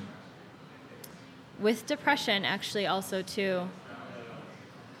with depression actually also too.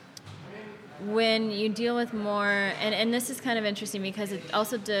 When you deal with more, and this is kind of interesting because it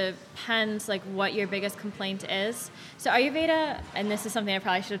also depends like what your biggest complaint is. So Ayurveda, and this is something I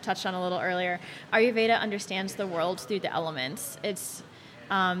probably should have touched on a little earlier, Ayurveda understands the world through the elements. It's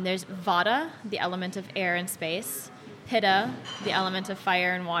there's Vata, the element of air and space, Pitta, the element of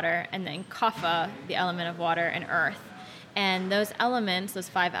fire and water, and then Kapha, the element of water and earth. And those elements, those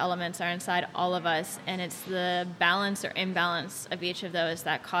 5 elements, are inside all of us, and it's the balance or imbalance of each of those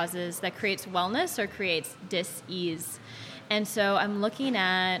that creates wellness or creates dis-ease. And so I'm looking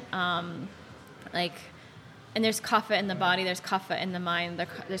at and there's kapha in the body, there's kapha in the mind,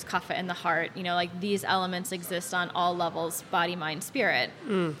 there's kapha in the heart. These elements exist on all levels: body, mind, spirit.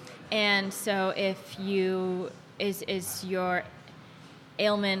 And so if is your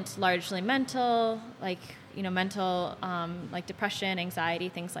ailment largely mental, mental, like depression, anxiety,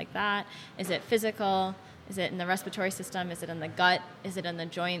 things like that? Is it physical? Is it in the respiratory system? Is it in the gut? Is it in the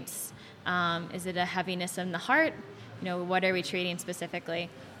joints? Is it a heaviness in the heart? What are we treating specifically?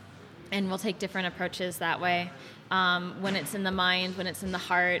 And we'll take different approaches that way. When it's in the mind, when it's in the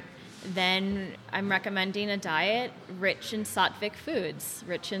heart, then I'm recommending a diet rich in sattvic foods,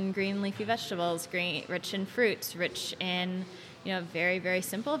 rich in green leafy vegetables, rich in fruits, rich in, very, very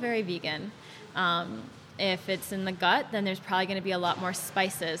simple, very vegan. If it's in the gut, then there's probably going to be a lot more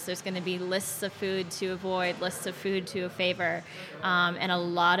spices. There's going to be lists of food to avoid, lists of food to favor, and a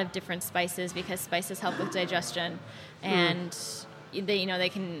lot of different spices, because spices help with digestion. And they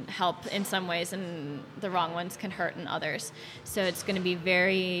can help in some ways, and the wrong ones can hurt in others. So it's going to be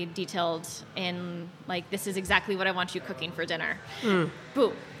very detailed in, this is exactly what I want you cooking for dinner.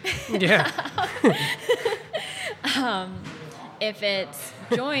 Boom. Yeah. If it's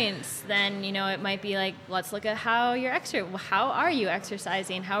joints, then, it might be let's look at how you're how are you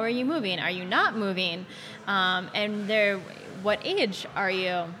exercising? How are you moving? Are you not moving? What age are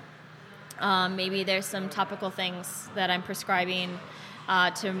you? Maybe there's some topical things that I'm prescribing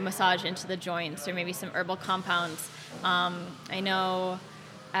to massage into the joints, or maybe some herbal compounds. I know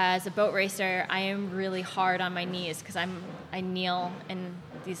as a boat racer, I am really hard on my knees because I kneel in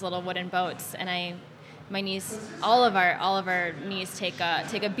these little wooden boats, and my knees, all of our knees take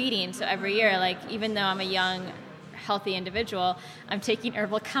a beating. So every year, even though I'm a young, healthy individual, I'm taking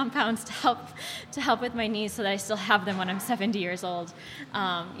herbal compounds to help with my knees so that I still have them when I'm 70 years old.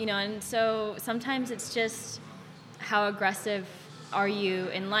 And so sometimes it's just, how aggressive are you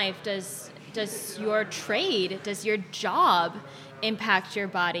in life? Does your trade, does your job impact your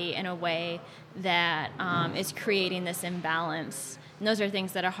body in a way that is creating this imbalance? And those are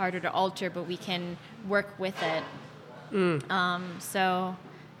things that are harder to alter, but we can work with it. So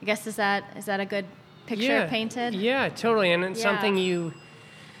I guess, is that a good picture painted? Yeah, totally. And it's something you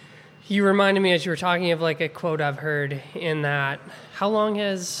reminded me as you were talking of, a quote I've heard, in that, how long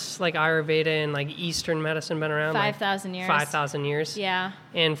has Ayurveda and Eastern medicine been around? 5,000 years. 5,000 years. Yeah.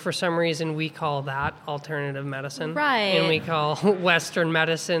 And for some reason we call that alternative medicine. Right. And we call Western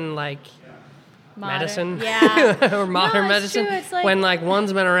medicine medicine. Yeah. or modern medicine. True. It's when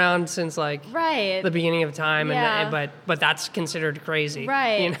one's been around since right. the beginning of time, yeah. but that's considered crazy.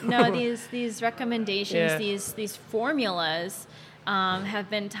 Right. No, these recommendations, these formulas have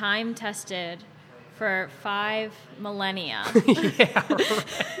been time tested for 5 millennia. Yeah,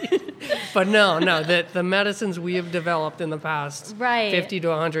 right. But no, the medicines we have developed in the past 50 to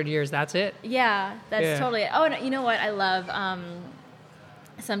 100 years, that's it. Yeah, that's totally it. Oh, and you know what I love?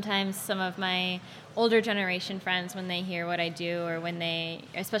 Sometimes some of my older generation friends, when they hear what I do, or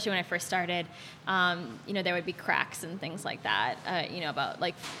especially when I first started, there would be cracks and things like that, about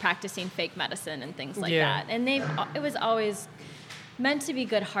practicing fake medicine and things like that. And it was always meant to be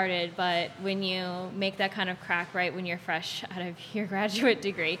good-hearted, but when you make that kind of crack right when you're fresh out of your graduate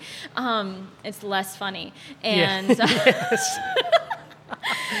degree, it's less funny. And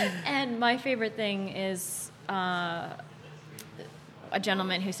and my favorite thing is a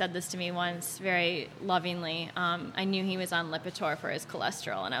gentleman who said this to me once very lovingly. I knew he was on Lipitor for his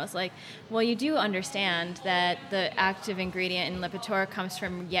cholesterol, and I was like, well, you do understand that the active ingredient in Lipitor comes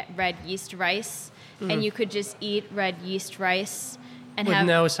from red yeast rice, and you could just eat red yeast rice and with have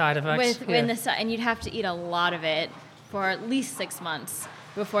no side effects. And you'd have to eat a lot of it for at least 6 months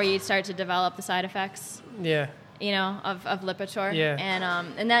before you'd start to develop the side effects. Yeah. Of Lipitor. Yeah.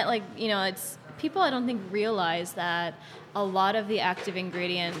 And that it's people, I don't think, realize that a lot of the active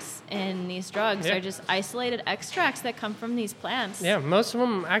ingredients in these drugs are just isolated extracts that come from these plants. Yeah, most of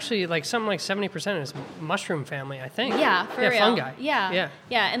them actually, something like 70% is mushroom family, I think. Yeah, for real. Fungi. Yeah.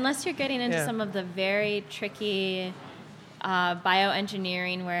 Unless you're getting into some of the very tricky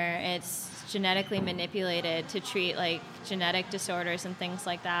bioengineering where it's genetically manipulated to treat genetic disorders and things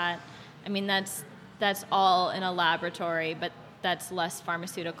like that. I mean, that's all in a laboratory, but that's less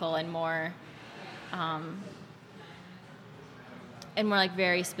pharmaceutical and more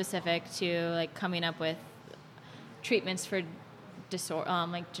very specific to coming up with treatments for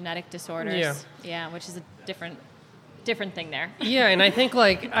genetic disorders. Yeah, which is a different different thing there. Yeah, and I think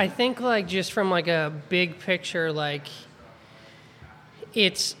like just from like a big picture, like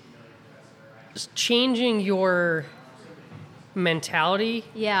it's changing your mentality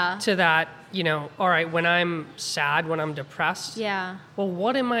Yeah. to that, all right, when I'm sad, when I'm depressed, Yeah. well,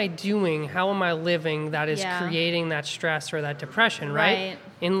 what am I doing? How am I living that is Yeah. creating that stress or that depression, right? Right.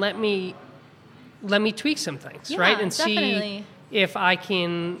 And let me tweak some things, Yeah, right? And definitely. see if I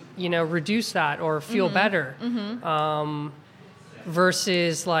can, reduce that or feel better.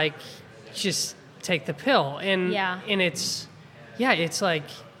 Versus like just take the pill. And it's like,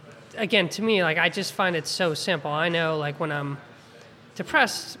 again, to me, like I just find it so simple. I know like when I'm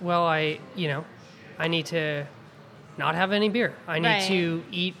depressed, well, I need to not have any beer. I need to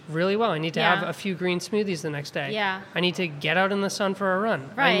eat really well. I need to have a few green smoothies the next day. Yeah. I need to get out in the sun for a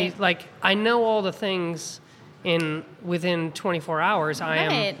run. Right. I know all the things within 24 hours. I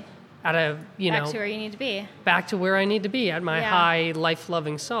am at a, back to where you need to be. Back to where I need to be at my high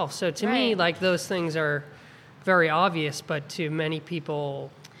life-loving self. So to me, like those things are very obvious, but to many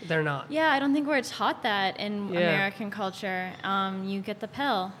people, they're not. Yeah, I don't think we're taught that in American culture. You get the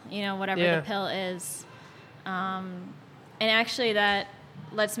pill, whatever the pill is. And actually that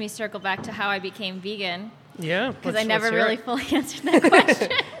lets me circle back to how I became vegan. Yeah. Because I never really fully answered that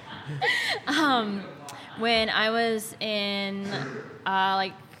question. When I was in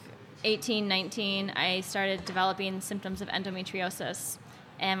 18, 19, I started developing symptoms of endometriosis.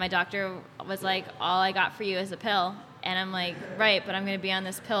 And my doctor was like, all I got for you is a pill. And I'm like, right, but I'm going to be on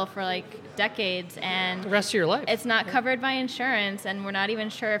this pill for like decades. And the rest of your life. It's not covered by insurance, and we're not even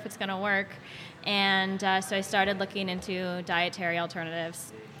sure if it's going to work. And so I started looking into dietary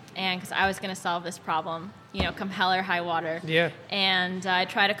alternatives. And because I was going to solve this problem, come hell or high water. Yeah. And I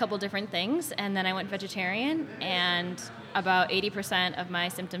tried a couple different things, and then I went vegetarian, and about 80% of my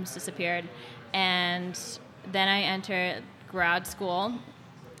symptoms disappeared. And then I entered grad school,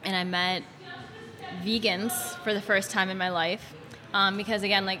 and I met vegans for the first time in my life. Because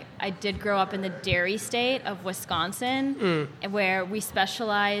again, like I did grow up in the dairy state of Wisconsin, where we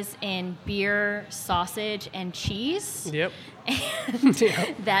specialize in beer, sausage, and cheese. Yep. And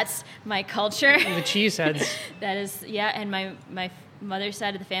that's my culture. The cheeseheads. That is, and my mother's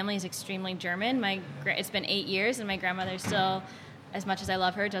side of the family is extremely German. It's been 8 years, and my grandmother still, as much as I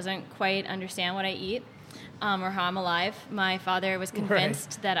love her, doesn't quite understand what I eat. Or how I'm alive. My father was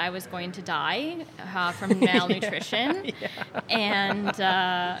convinced that I was going to die from malnutrition, and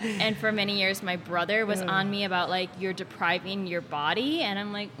for many years my brother was on me about like, you're depriving your body, and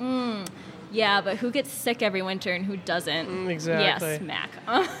I'm like, yeah, but who gets sick every winter and who doesn't? Exactly. Yes, Mac.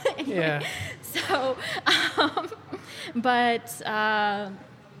 Anyway, so,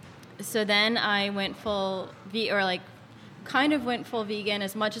 so then I went full went full vegan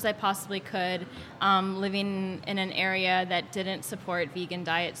as much as I possibly could, living in an area that didn't support vegan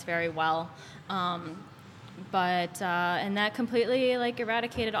diets very well. And that completely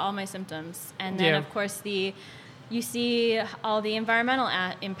eradicated all my symptoms. And then of course you see all the environmental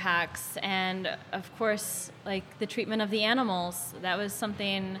impacts, and of course the treatment of the animals. That was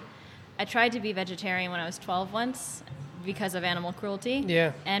something I tried to be vegetarian when I was 12 once, because of animal cruelty.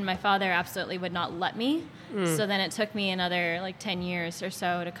 Yeah. And my father absolutely would not let me. So then it took me another 10 years or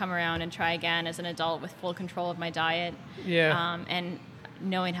so to come around and try again as an adult with full control of my diet. Yeah. And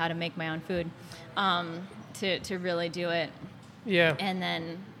knowing how to make my own food, to really do it. Yeah. And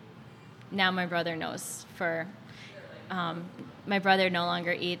then now my brother knows my brother no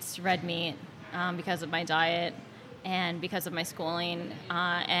longer eats red meat because of my diet and because of my schooling.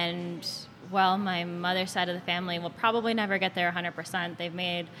 Well, my mother's side of the family will probably never get there 100%. They've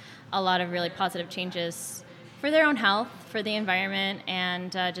made a lot of really positive changes for their own health, for the environment,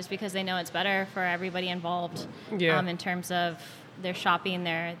 and just because they know it's better for everybody involved in terms of their shopping,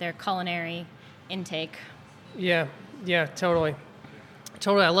 their culinary intake. Yeah, totally.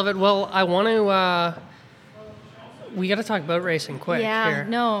 I love it. Well, I want to... we got to talk boat racing quick here. Yeah,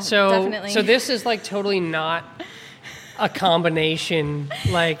 no, definitely. So this is totally not... a combination,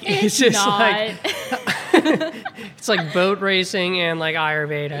 it's just not. It's like boat racing and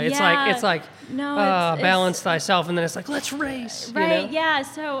Ayurveda. It's balance thyself, and then it's let's race. Right? Yeah.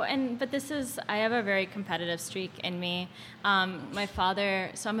 So I have a very competitive streak in me. My father.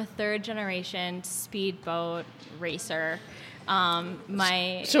 So I'm a third generation speedboat racer.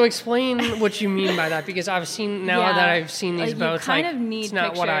 So explain what you mean by that, because I've seen that I've seen these boats. You kind of need it's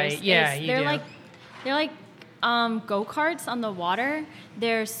not pictures. What I. Yeah, they're go-karts on the water.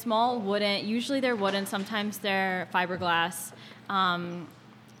 They're small wooden, usually they're wooden, sometimes they're fiberglass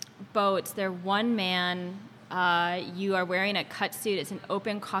boats. They're one man You are wearing a cut suit. It's an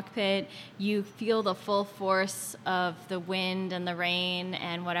open cockpit. You feel the full force of the wind and the rain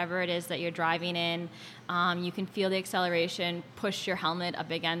and whatever it is that you're driving in. You can feel the acceleration push your helmet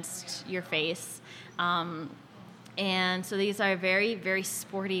up against your face. And so these are very, very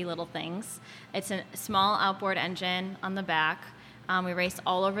sporty little things. It's a small outboard engine on the back. We race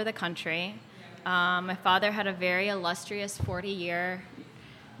all over the country. My father had a very illustrious 40-year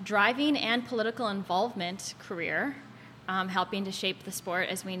driving and political involvement career, helping to shape the sport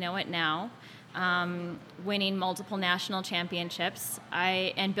as we know it now, winning multiple national championships,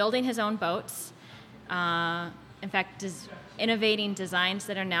 and building his own boats. In fact, innovating designs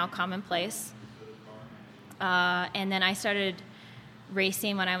that are now commonplace. And then I started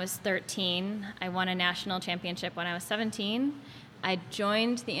racing when I was 13. I won a national championship when I was 17. I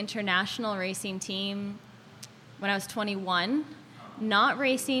joined the international racing team when I was 21. Not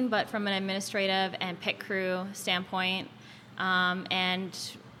racing, but from an administrative and pit crew standpoint. And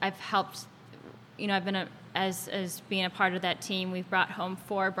I've helped, I've been as being a part of that team. We've brought home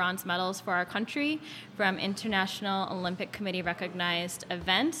 4 bronze medals for our country from International Olympic Committee recognized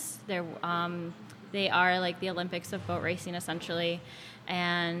events. They are like the Olympics of boat racing, essentially.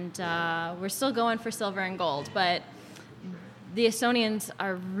 And we're still going for silver and gold, but the Estonians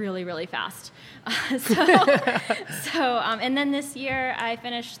are really, really fast. And then this year I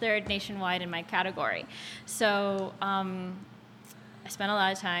finished 3rd nationwide in my category. So I spent a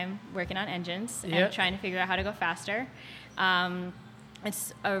lot of time working on engines and trying to figure out how to go faster.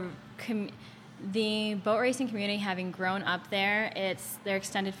 The boat racing community, having grown up there, it's their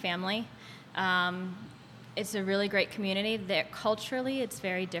extended family. It's a really great community. Culturally, it's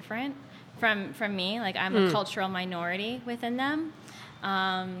very different from me. Like, I'm a cultural minority within them.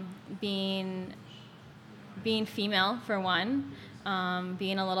 Being female, for one,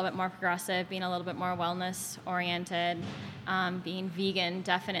 being a little bit more progressive, being a little bit more wellness oriented, being vegan,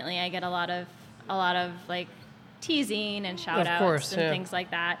 definitely I get a lot of like teasing and shout outs and things like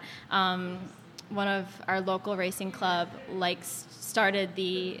that. One of our local racing club started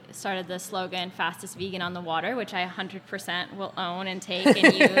the slogan "Fastest Vegan on the Water," which I 100% will own and take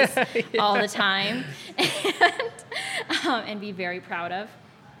and use all the time, and be very proud of.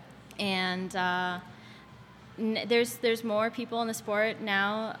 And there's more people in the sport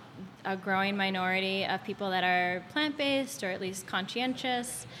now, a growing minority of people that are plant-based or at least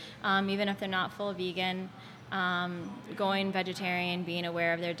conscientious, even if they're not full vegan. Going vegetarian, being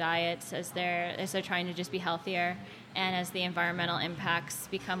aware of their diets as they're trying to just be healthier, and as the environmental impacts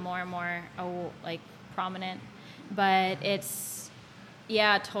become more and more prominent. But it's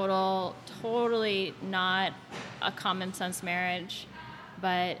totally not a common sense marriage,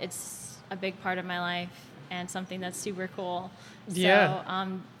 but it's a big part of my life and something that's super cool. So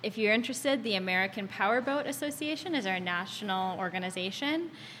if you're interested, the American Powerboat Association is our national organization.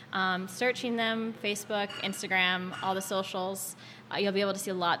 Searching them, Facebook, Instagram, all the socials, you'll be able to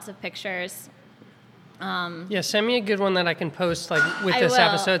see lots of pictures. Send me a good one that I can post with this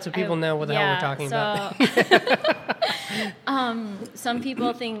episode so people know what the hell we're talking about. Some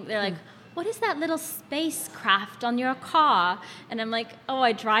people think, they're like, what is that little spacecraft on your car? And I'm like, oh,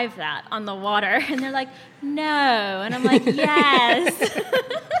 I drive that on the water. And they're like, no. And I'm like, yes.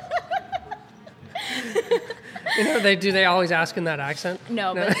 Do they always ask in that accent?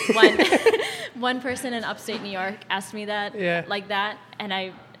 No. But one person in upstate New York asked me that, like that, and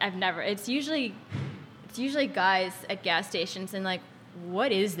I've never. It's usually guys at gas stations and like,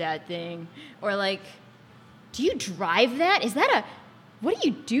 what is that thing? Or like, do you drive that? Is that what do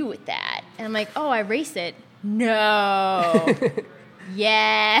you do with that? And I'm like, oh, I race it. No.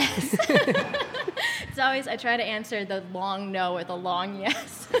 Yes. It's always, I try to answer the long no with a long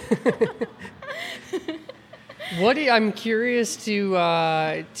yes. I'm curious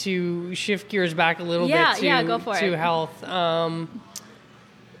to shift gears back a little bit to health.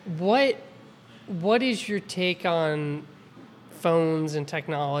 What is your take on phones and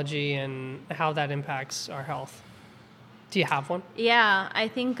technology and how that impacts our health? Do you have one? Yeah, I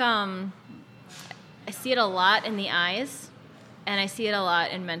think I see it a lot in the eyes, and I see it a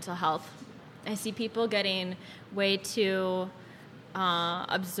lot in mental health. I see people getting way too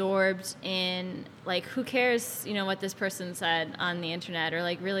absorbed in, like, who cares, what this person said on the internet, or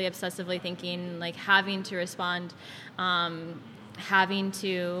like really obsessively thinking, like having to respond, having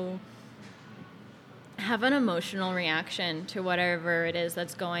to have an emotional reaction to whatever it is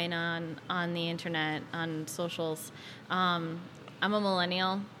that's going on the internet, on socials. I'm a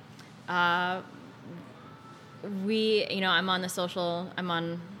millennial. I'm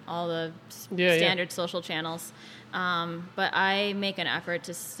on all the standard social channels. But I make an effort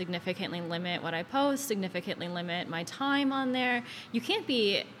to significantly limit what I post, significantly limit my time on there. You can't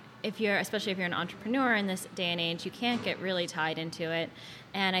be, especially if you're an entrepreneur in this day and age, you can't get really tied into it.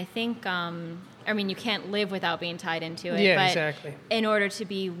 And I think, you can't live without being tied into it. Yeah, but exactly. In order to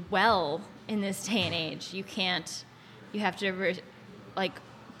be well in this day and age, you have to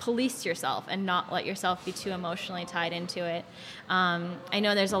police yourself and not let yourself be too emotionally tied into it. I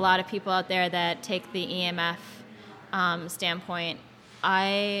know there's a lot of people out there that take the EMF standpoint.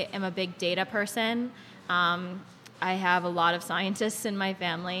 I am a big data person. I have a lot of scientists in my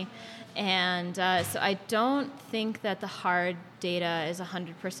family, and so I don't think that the hard data is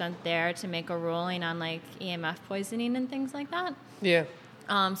 100% there to make a ruling on like EMF poisoning and things like that. Yeah.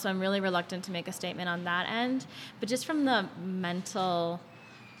 So I'm really reluctant to make a statement on that end. But just from the mental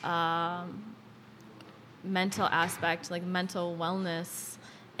aspect, like mental wellness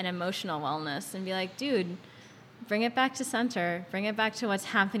and emotional wellness, and be like, dude, bring it back to center, bring it back to what's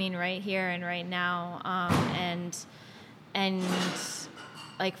happening right here and right now, and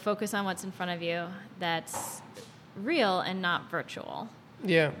like focus on what's in front of you that's real and not virtual.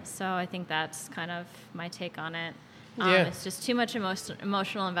 Yeah. So I think that's kind of my take on it. Yeah. It's just too much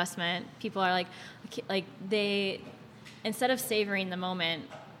emotional investment. People are like they, instead of savoring the moment,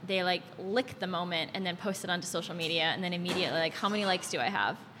 they like lick the moment and then post it onto social media, and then immediately like, how many likes do I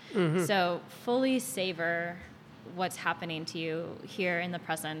have? Mm-hmm. So fully savor what's happening to you here in the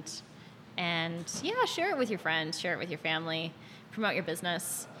present, and share it with your friends, share it with your family, promote your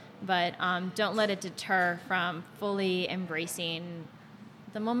business, but don't let it deter from fully embracing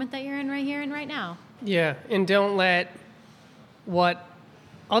the moment that you're in right here and right now. Yeah, and don't let what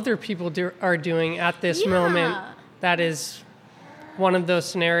other people are doing at this moment, that is one of those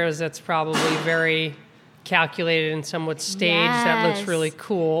scenarios that's probably very calculated and somewhat staged, that looks really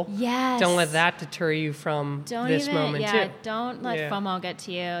cool. Yes. Don't let that deter you from this moment too. Don't let FOMO get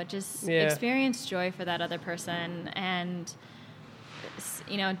to you. Just experience joy for that other person, and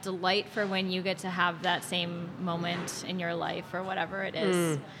delight for when you get to have that same moment in your life or whatever it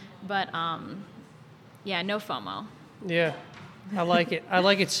is. But no FOMO. Yeah, I like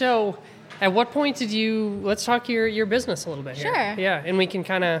it. So at what point let's talk your business a little bit here. Sure. Yeah, and we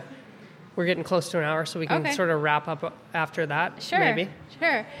can we're getting close to an hour, so we can sort of wrap up after that. Sure. Maybe.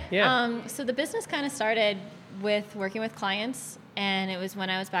 Sure. Yeah. So the business kind of started with working with clients, and it was when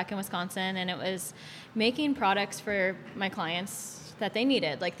I was back in Wisconsin, and it was making products for my clients that they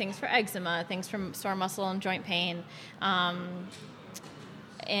needed, like things for eczema, things for sore muscle and joint pain. And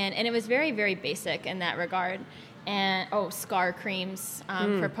it was very, very basic in that regard. And scar creams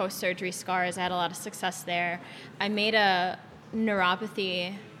for post-surgery scars. I had a lot of success there. I made a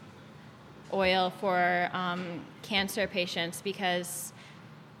neuropathy oil for cancer patients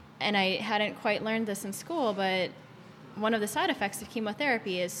and I hadn't quite learned this in school, but one of the side effects of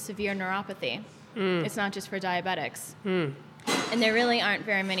chemotherapy is severe neuropathy. It's not just for diabetics. And there really aren't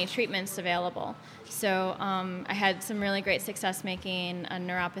very many treatments available. So I had some really great success making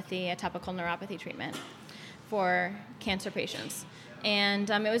a topical neuropathy treatment for cancer patients. And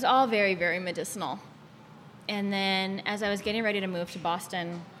it was all very, very medicinal. And then as I was getting ready to move to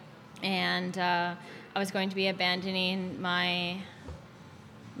Boston, and I was going to be abandoning my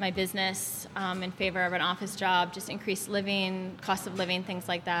business in favor of an office job, just increased cost of living, things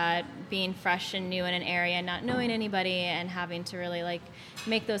like that, being fresh and new in an area, not knowing anybody, and having to really like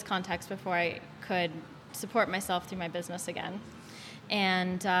make those contacts before I could support myself through my business again.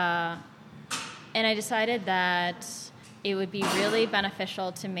 And I decided that it would be really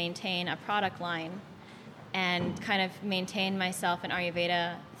beneficial to maintain a product line and kind of maintain myself in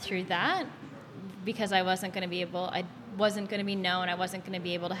Ayurveda through that, because I wasn't going to be known, I wasn't going to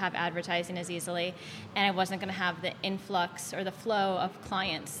be able to have advertising as easily, and I wasn't going to have the influx or the flow of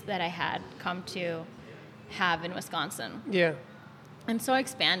clients that I had come to have in Wisconsin. Yeah. And so I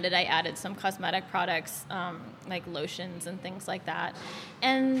expanded. I added some cosmetic products, like lotions and things like that.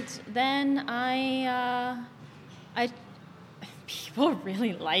 And then people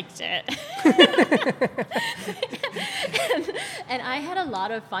really liked it. and I had a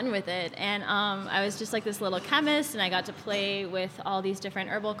lot of fun with it. And I was just like this little chemist, and I got to play with all these different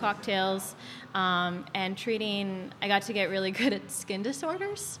herbal cocktails and I got to get really good at skin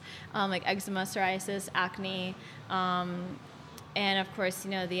disorders, like eczema, psoriasis, acne, and of course,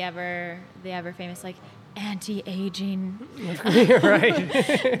 the ever famous like anti-aging.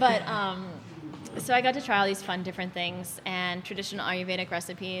 Right. But so I got to try all these fun different things and traditional Ayurvedic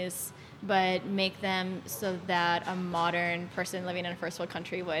recipes, but make them so that a modern person living in a first world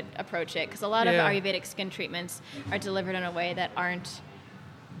country would approach it. Because a lot of Ayurvedic skin treatments are delivered in a way that are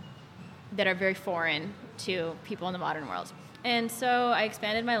very foreign to people in the modern world. And so I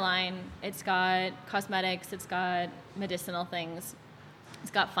expanded my line. It's got cosmetics, it's got medicinal things, it's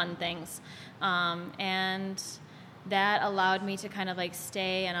got fun things. And that allowed me to kind of like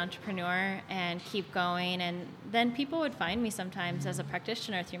stay an entrepreneur and keep going. And then people would find me sometimes as a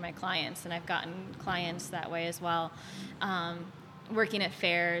practitioner through my clients. And I've gotten clients that way as well, working at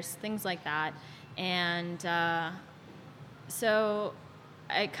fairs, things like that. And so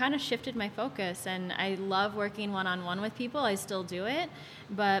I kind of shifted my focus, and I love working one-on-one with people. I still do it,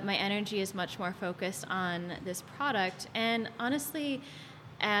 but my energy is much more focused on this product. And honestly,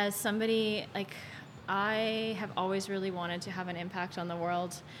 as somebody, like, I have always really wanted to have an impact on the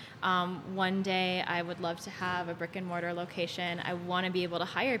world. One day I would love to have a brick and mortar location. I want to be able to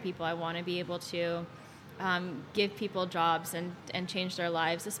hire people. I want to be able to give people jobs and change their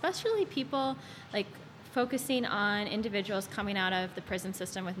lives, especially people like focusing on individuals coming out of the prison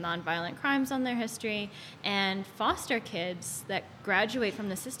system with nonviolent crimes on their history, and foster kids that graduate from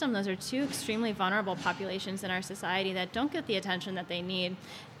the system. Those are two extremely vulnerable populations in our society that don't get the attention that they need,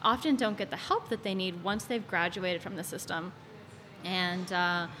 often don't get the help that they need once they've graduated from the system. And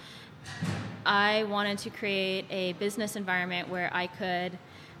I wanted to create a business environment where I could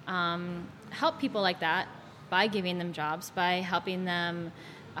help people like that by giving them jobs, by helping them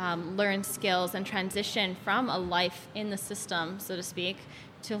learn skills and transition from a life in the system, so to speak,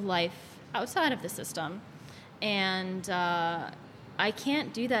 to life outside of the system. And I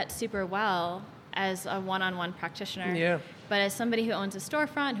can't do that super well as a one-on-one practitioner. Yeah. But as somebody who owns a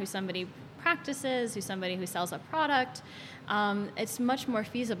storefront, who's somebody practices, who's somebody who sells a product, it's much more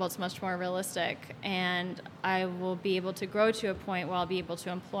feasible, it's much more realistic, and I will be able to grow to a point where I'll be able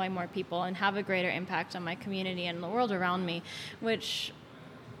to employ more people and have a greater impact on my community and the world around me, which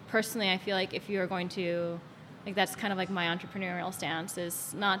personally I feel like if you are going to, like, that's kind of like my entrepreneurial stance,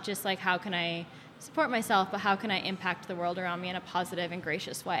 is not just like how can I support myself, but how can I impact the world around me in a positive and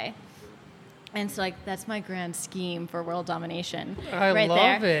gracious way. And so, like, that's my grand scheme for world domination. I right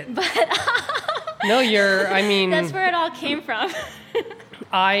love there. it. But I mean... that's where it all came from.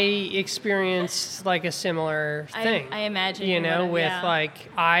 I experienced, like, a similar thing. I imagine. You know, with, yeah. like,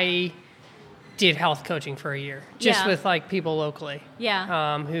 I did health coaching for a year. Just with, like, people locally.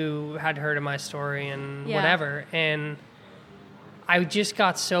 Yeah. Who had heard of my story and Yeah. whatever. And I just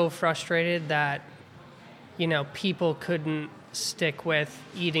got so frustrated that, you know, people couldn't stick with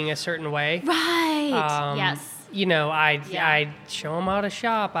eating a certain way. Right. Yes. You know, I'd show them how to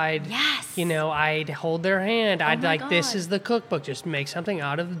shop. Yes. You know, I'd hold their hand. I'd my like, this God. is the cookbook. Just make something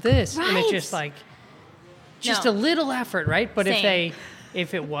out of this. And it's Right. just like, just No. a little effort, right? But Same.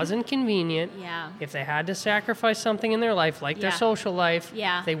 if it wasn't convenient, Yeah. if they had to sacrifice something in their life, like their Yeah. social life,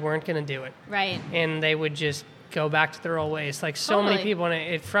 Yeah. they weren't going to do it. Right. And they would just go back to their old ways. Like so many Totally. people, and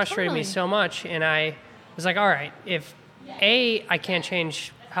it frustrated me Totally. so much. And I was like, all right, if A, I can't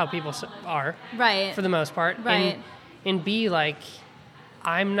change how people are Right. for the most part, Right. and B, like,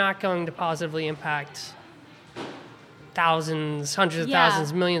 I'm not going to positively impact thousands, hundreds of Yeah.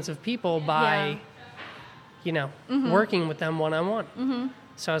 thousands, millions of people by, Yeah. you know, working with them one-on-one. Mm-hmm.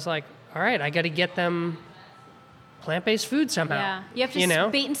 So I was like, all right, I got to get them plant-based food somehow. Yeah. You have to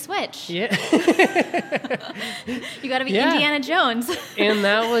bait and switch. Yeah. You got to be Yeah. Indiana Jones. And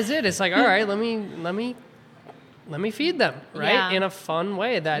that was it. It's like, all right, let me feed them, right? Yeah. In a fun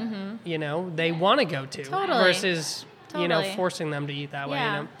way that, you know, they want to go to Totally. versus, you know, Totally. forcing them to eat that way,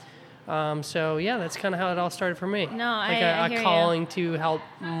 Yeah. you know? So yeah, that's kind of how it all started for me. No, like I a hear you. calling to help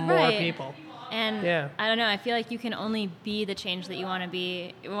more Right. people. And Yeah. I don't know, I feel like you can only be the change that you want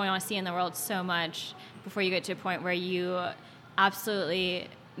to see in the world so much before you get to a point where you absolutely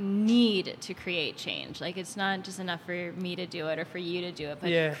need to create change. Like, it's not just enough for me to do it or for you to do it, but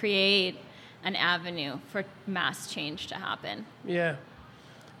Yeah. create an avenue for mass change to happen. Yeah.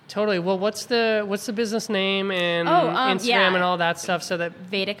 Totally. Well, what's the business name and Instagram yeah. and all that stuff so that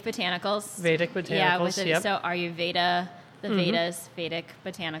Vedic Botanicals. Vedic Botanicals, Yeah, with it, yep. so Ayurveda, the Vedas, Vedic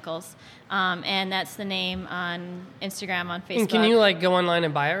Botanicals. And that's the name on Instagram, on Facebook. And can you like go online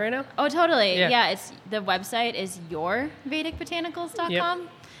and buy it right now? Oh, totally. Yeah. Yeah, it's the website is yourvedicbotanicals.com.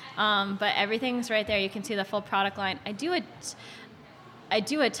 But everything's right there. You can see the full product line. I do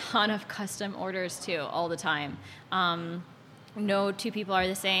a ton of custom orders too, all the time. No two people are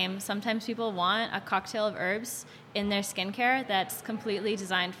the same. Sometimes people want a cocktail of herbs in their skincare that's completely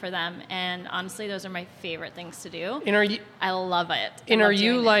designed for them. And honestly, those are my favorite things to do. And are you I love it. and I are love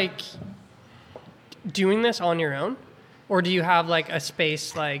you doing it. like doing this on your own? Or do you have like a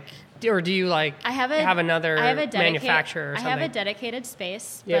space like or do you like have another manufacturer or something? I have a dedicated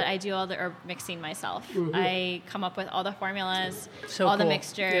space, Yep. but I do all the herb mixing myself. I come up with all the formulas, So all the cool.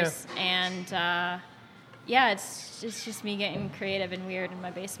 mixtures, and it's just me getting creative and weird in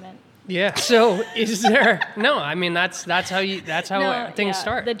my basement. Yeah. So is there? No, I mean that's how things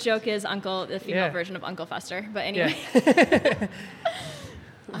start. The joke is the female Yeah. version of Uncle Fester. But anyway, Yeah.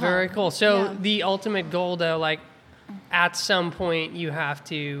 Very cool. So yeah. the ultimate goal, though, like at some point you have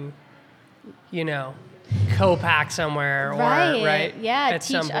to, co-pack somewhere, or right? Yeah, At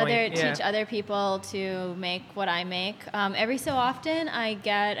some point. teach other people to make what I make. Every so often, I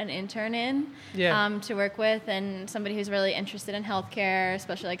get an intern in to work with, and somebody who's really interested in healthcare,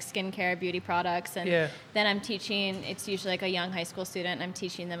 especially like skincare, beauty products, and then I'm teaching. It's usually like a young high school student. And I'm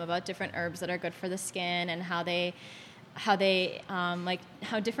teaching them about different herbs that are good for the skin and how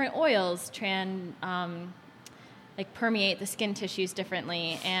different oils permeate the skin tissues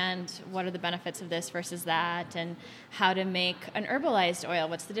differently, and what are the benefits of this versus that, and how to make an herbalized oil.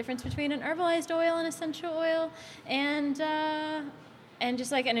 What's the difference between an herbalized oil and essential oil, and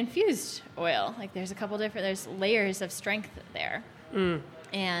just like an infused oil. Like there's there's layers of strength there.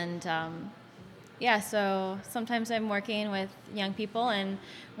 And so sometimes I'm working with young people, and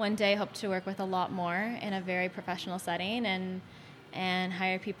one day hope to work with a lot more in a very professional setting, and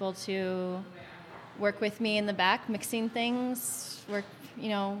hire people to work with me in the back, mixing things, work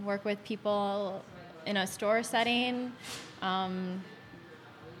with people in a store setting,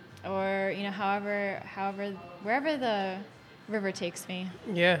 or, wherever the river takes me.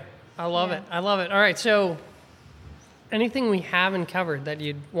 Yeah, I love it. All right, so anything we haven't covered that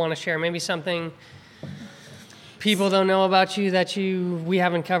you'd want to share? Maybe something people don't know about you that we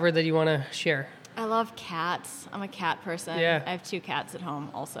haven't covered that you want to share? I love cats. I'm a cat person. Yeah. I have 2 cats at home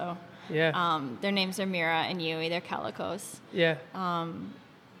also. Yeah. Their names are Mira and Yui. They're calicos. Yeah. And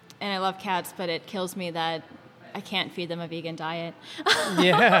I love cats, but it kills me that I can't feed them a vegan diet.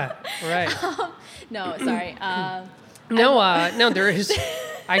 Yeah, right. No, sorry. No, there is.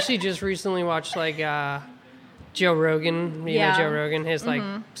 I actually just recently watched Joe Rogan. You know Joe Rogan, his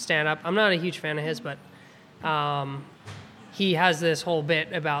stand up. I'm not a huge fan of his, but he has this whole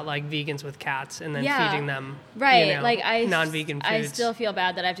bit about vegans with cats and then feeding them non-vegan foods. I still feel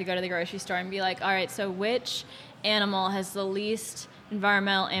bad that I have to go to the grocery store and be like, all right, so which animal has the least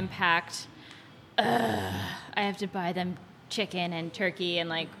environmental impact? I have to buy them chicken and turkey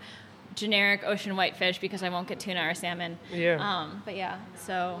and generic ocean whitefish because I won't get tuna or salmon. Yeah. But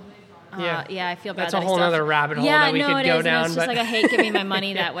so. Yeah, I feel bad. That's a whole other rabbit hole that we could go down. It's just I hate giving my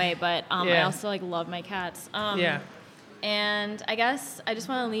money that way, but I also love my cats. And I guess I just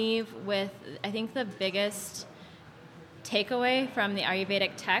want to leave with, I think the biggest takeaway from the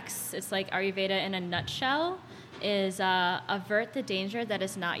Ayurvedic texts, it's like Ayurveda in a nutshell, is avert the danger that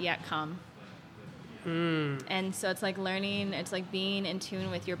has not yet come. And so it's like learning, it's like being in tune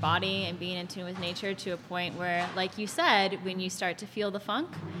with your body and being in tune with nature to a point where, like you said, when you start to feel the funk,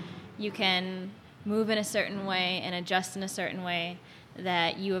 you can move in a certain way and adjust in a certain way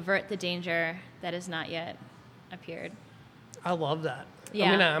that you avert the danger that has not yet appeared. I love that.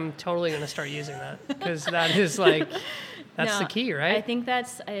 Yeah. I'm totally going to start using that because that is that's the key, right? I think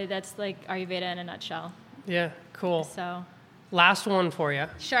that's like Ayurveda in a nutshell. Yeah, cool. So, last one for you.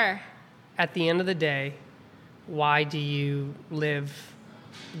 Sure. At the end of the day, why do you live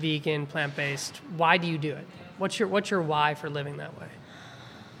vegan, plant-based? Why do you do it? What's your why for living that way?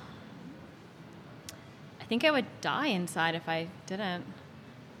 I think I would die inside if I didn't.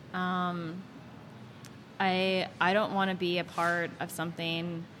 I don't want to be a part of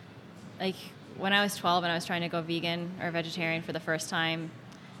something like when I was 12 and I was trying to go vegan or vegetarian for the first time.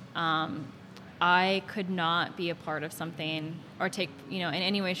 I could not be a part of something or take, in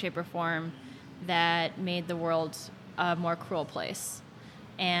any way, shape, or form that made the world a more cruel place.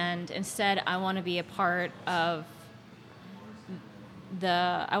 And instead, I want to be a part of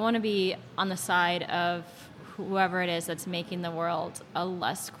I want to be on the side of whoever it is that's making the world a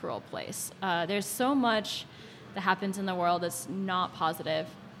less cruel place. There's so much that happens in the world that's not positive.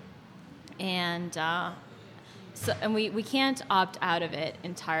 And and we can't opt out of it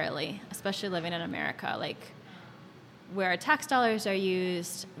entirely, especially living in America, where tax dollars are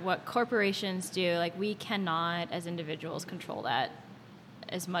used, what corporations do. We cannot, as individuals, control that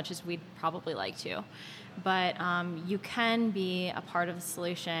as much as we'd probably like to. But you can be a part of the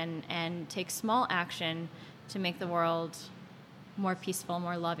solution and take small action to make the world more peaceful,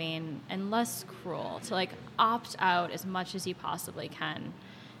 more loving, and less cruel, to opt out as much as you possibly can.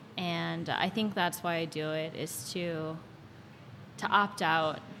 And I think that's why I do it, is to opt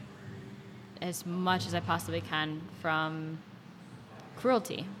out as much as I possibly can from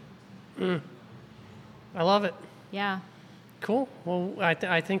cruelty. I love it. Yeah. Cool. Well,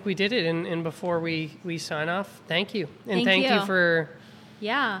 I think we did it. And before we sign off, thank you. And Thank you you. for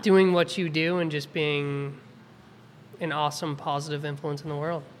Yeah. doing what you do and just being an awesome, positive influence in the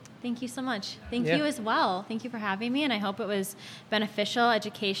world. Thank you so much. Thank Yeah. you as well. Thank you for having me, and I hope it was beneficial,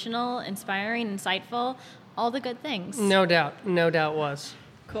 educational, inspiring, insightful, all the good things. No doubt. No doubt was.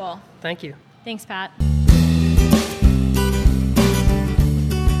 Cool. Thank you. Thanks, Pat.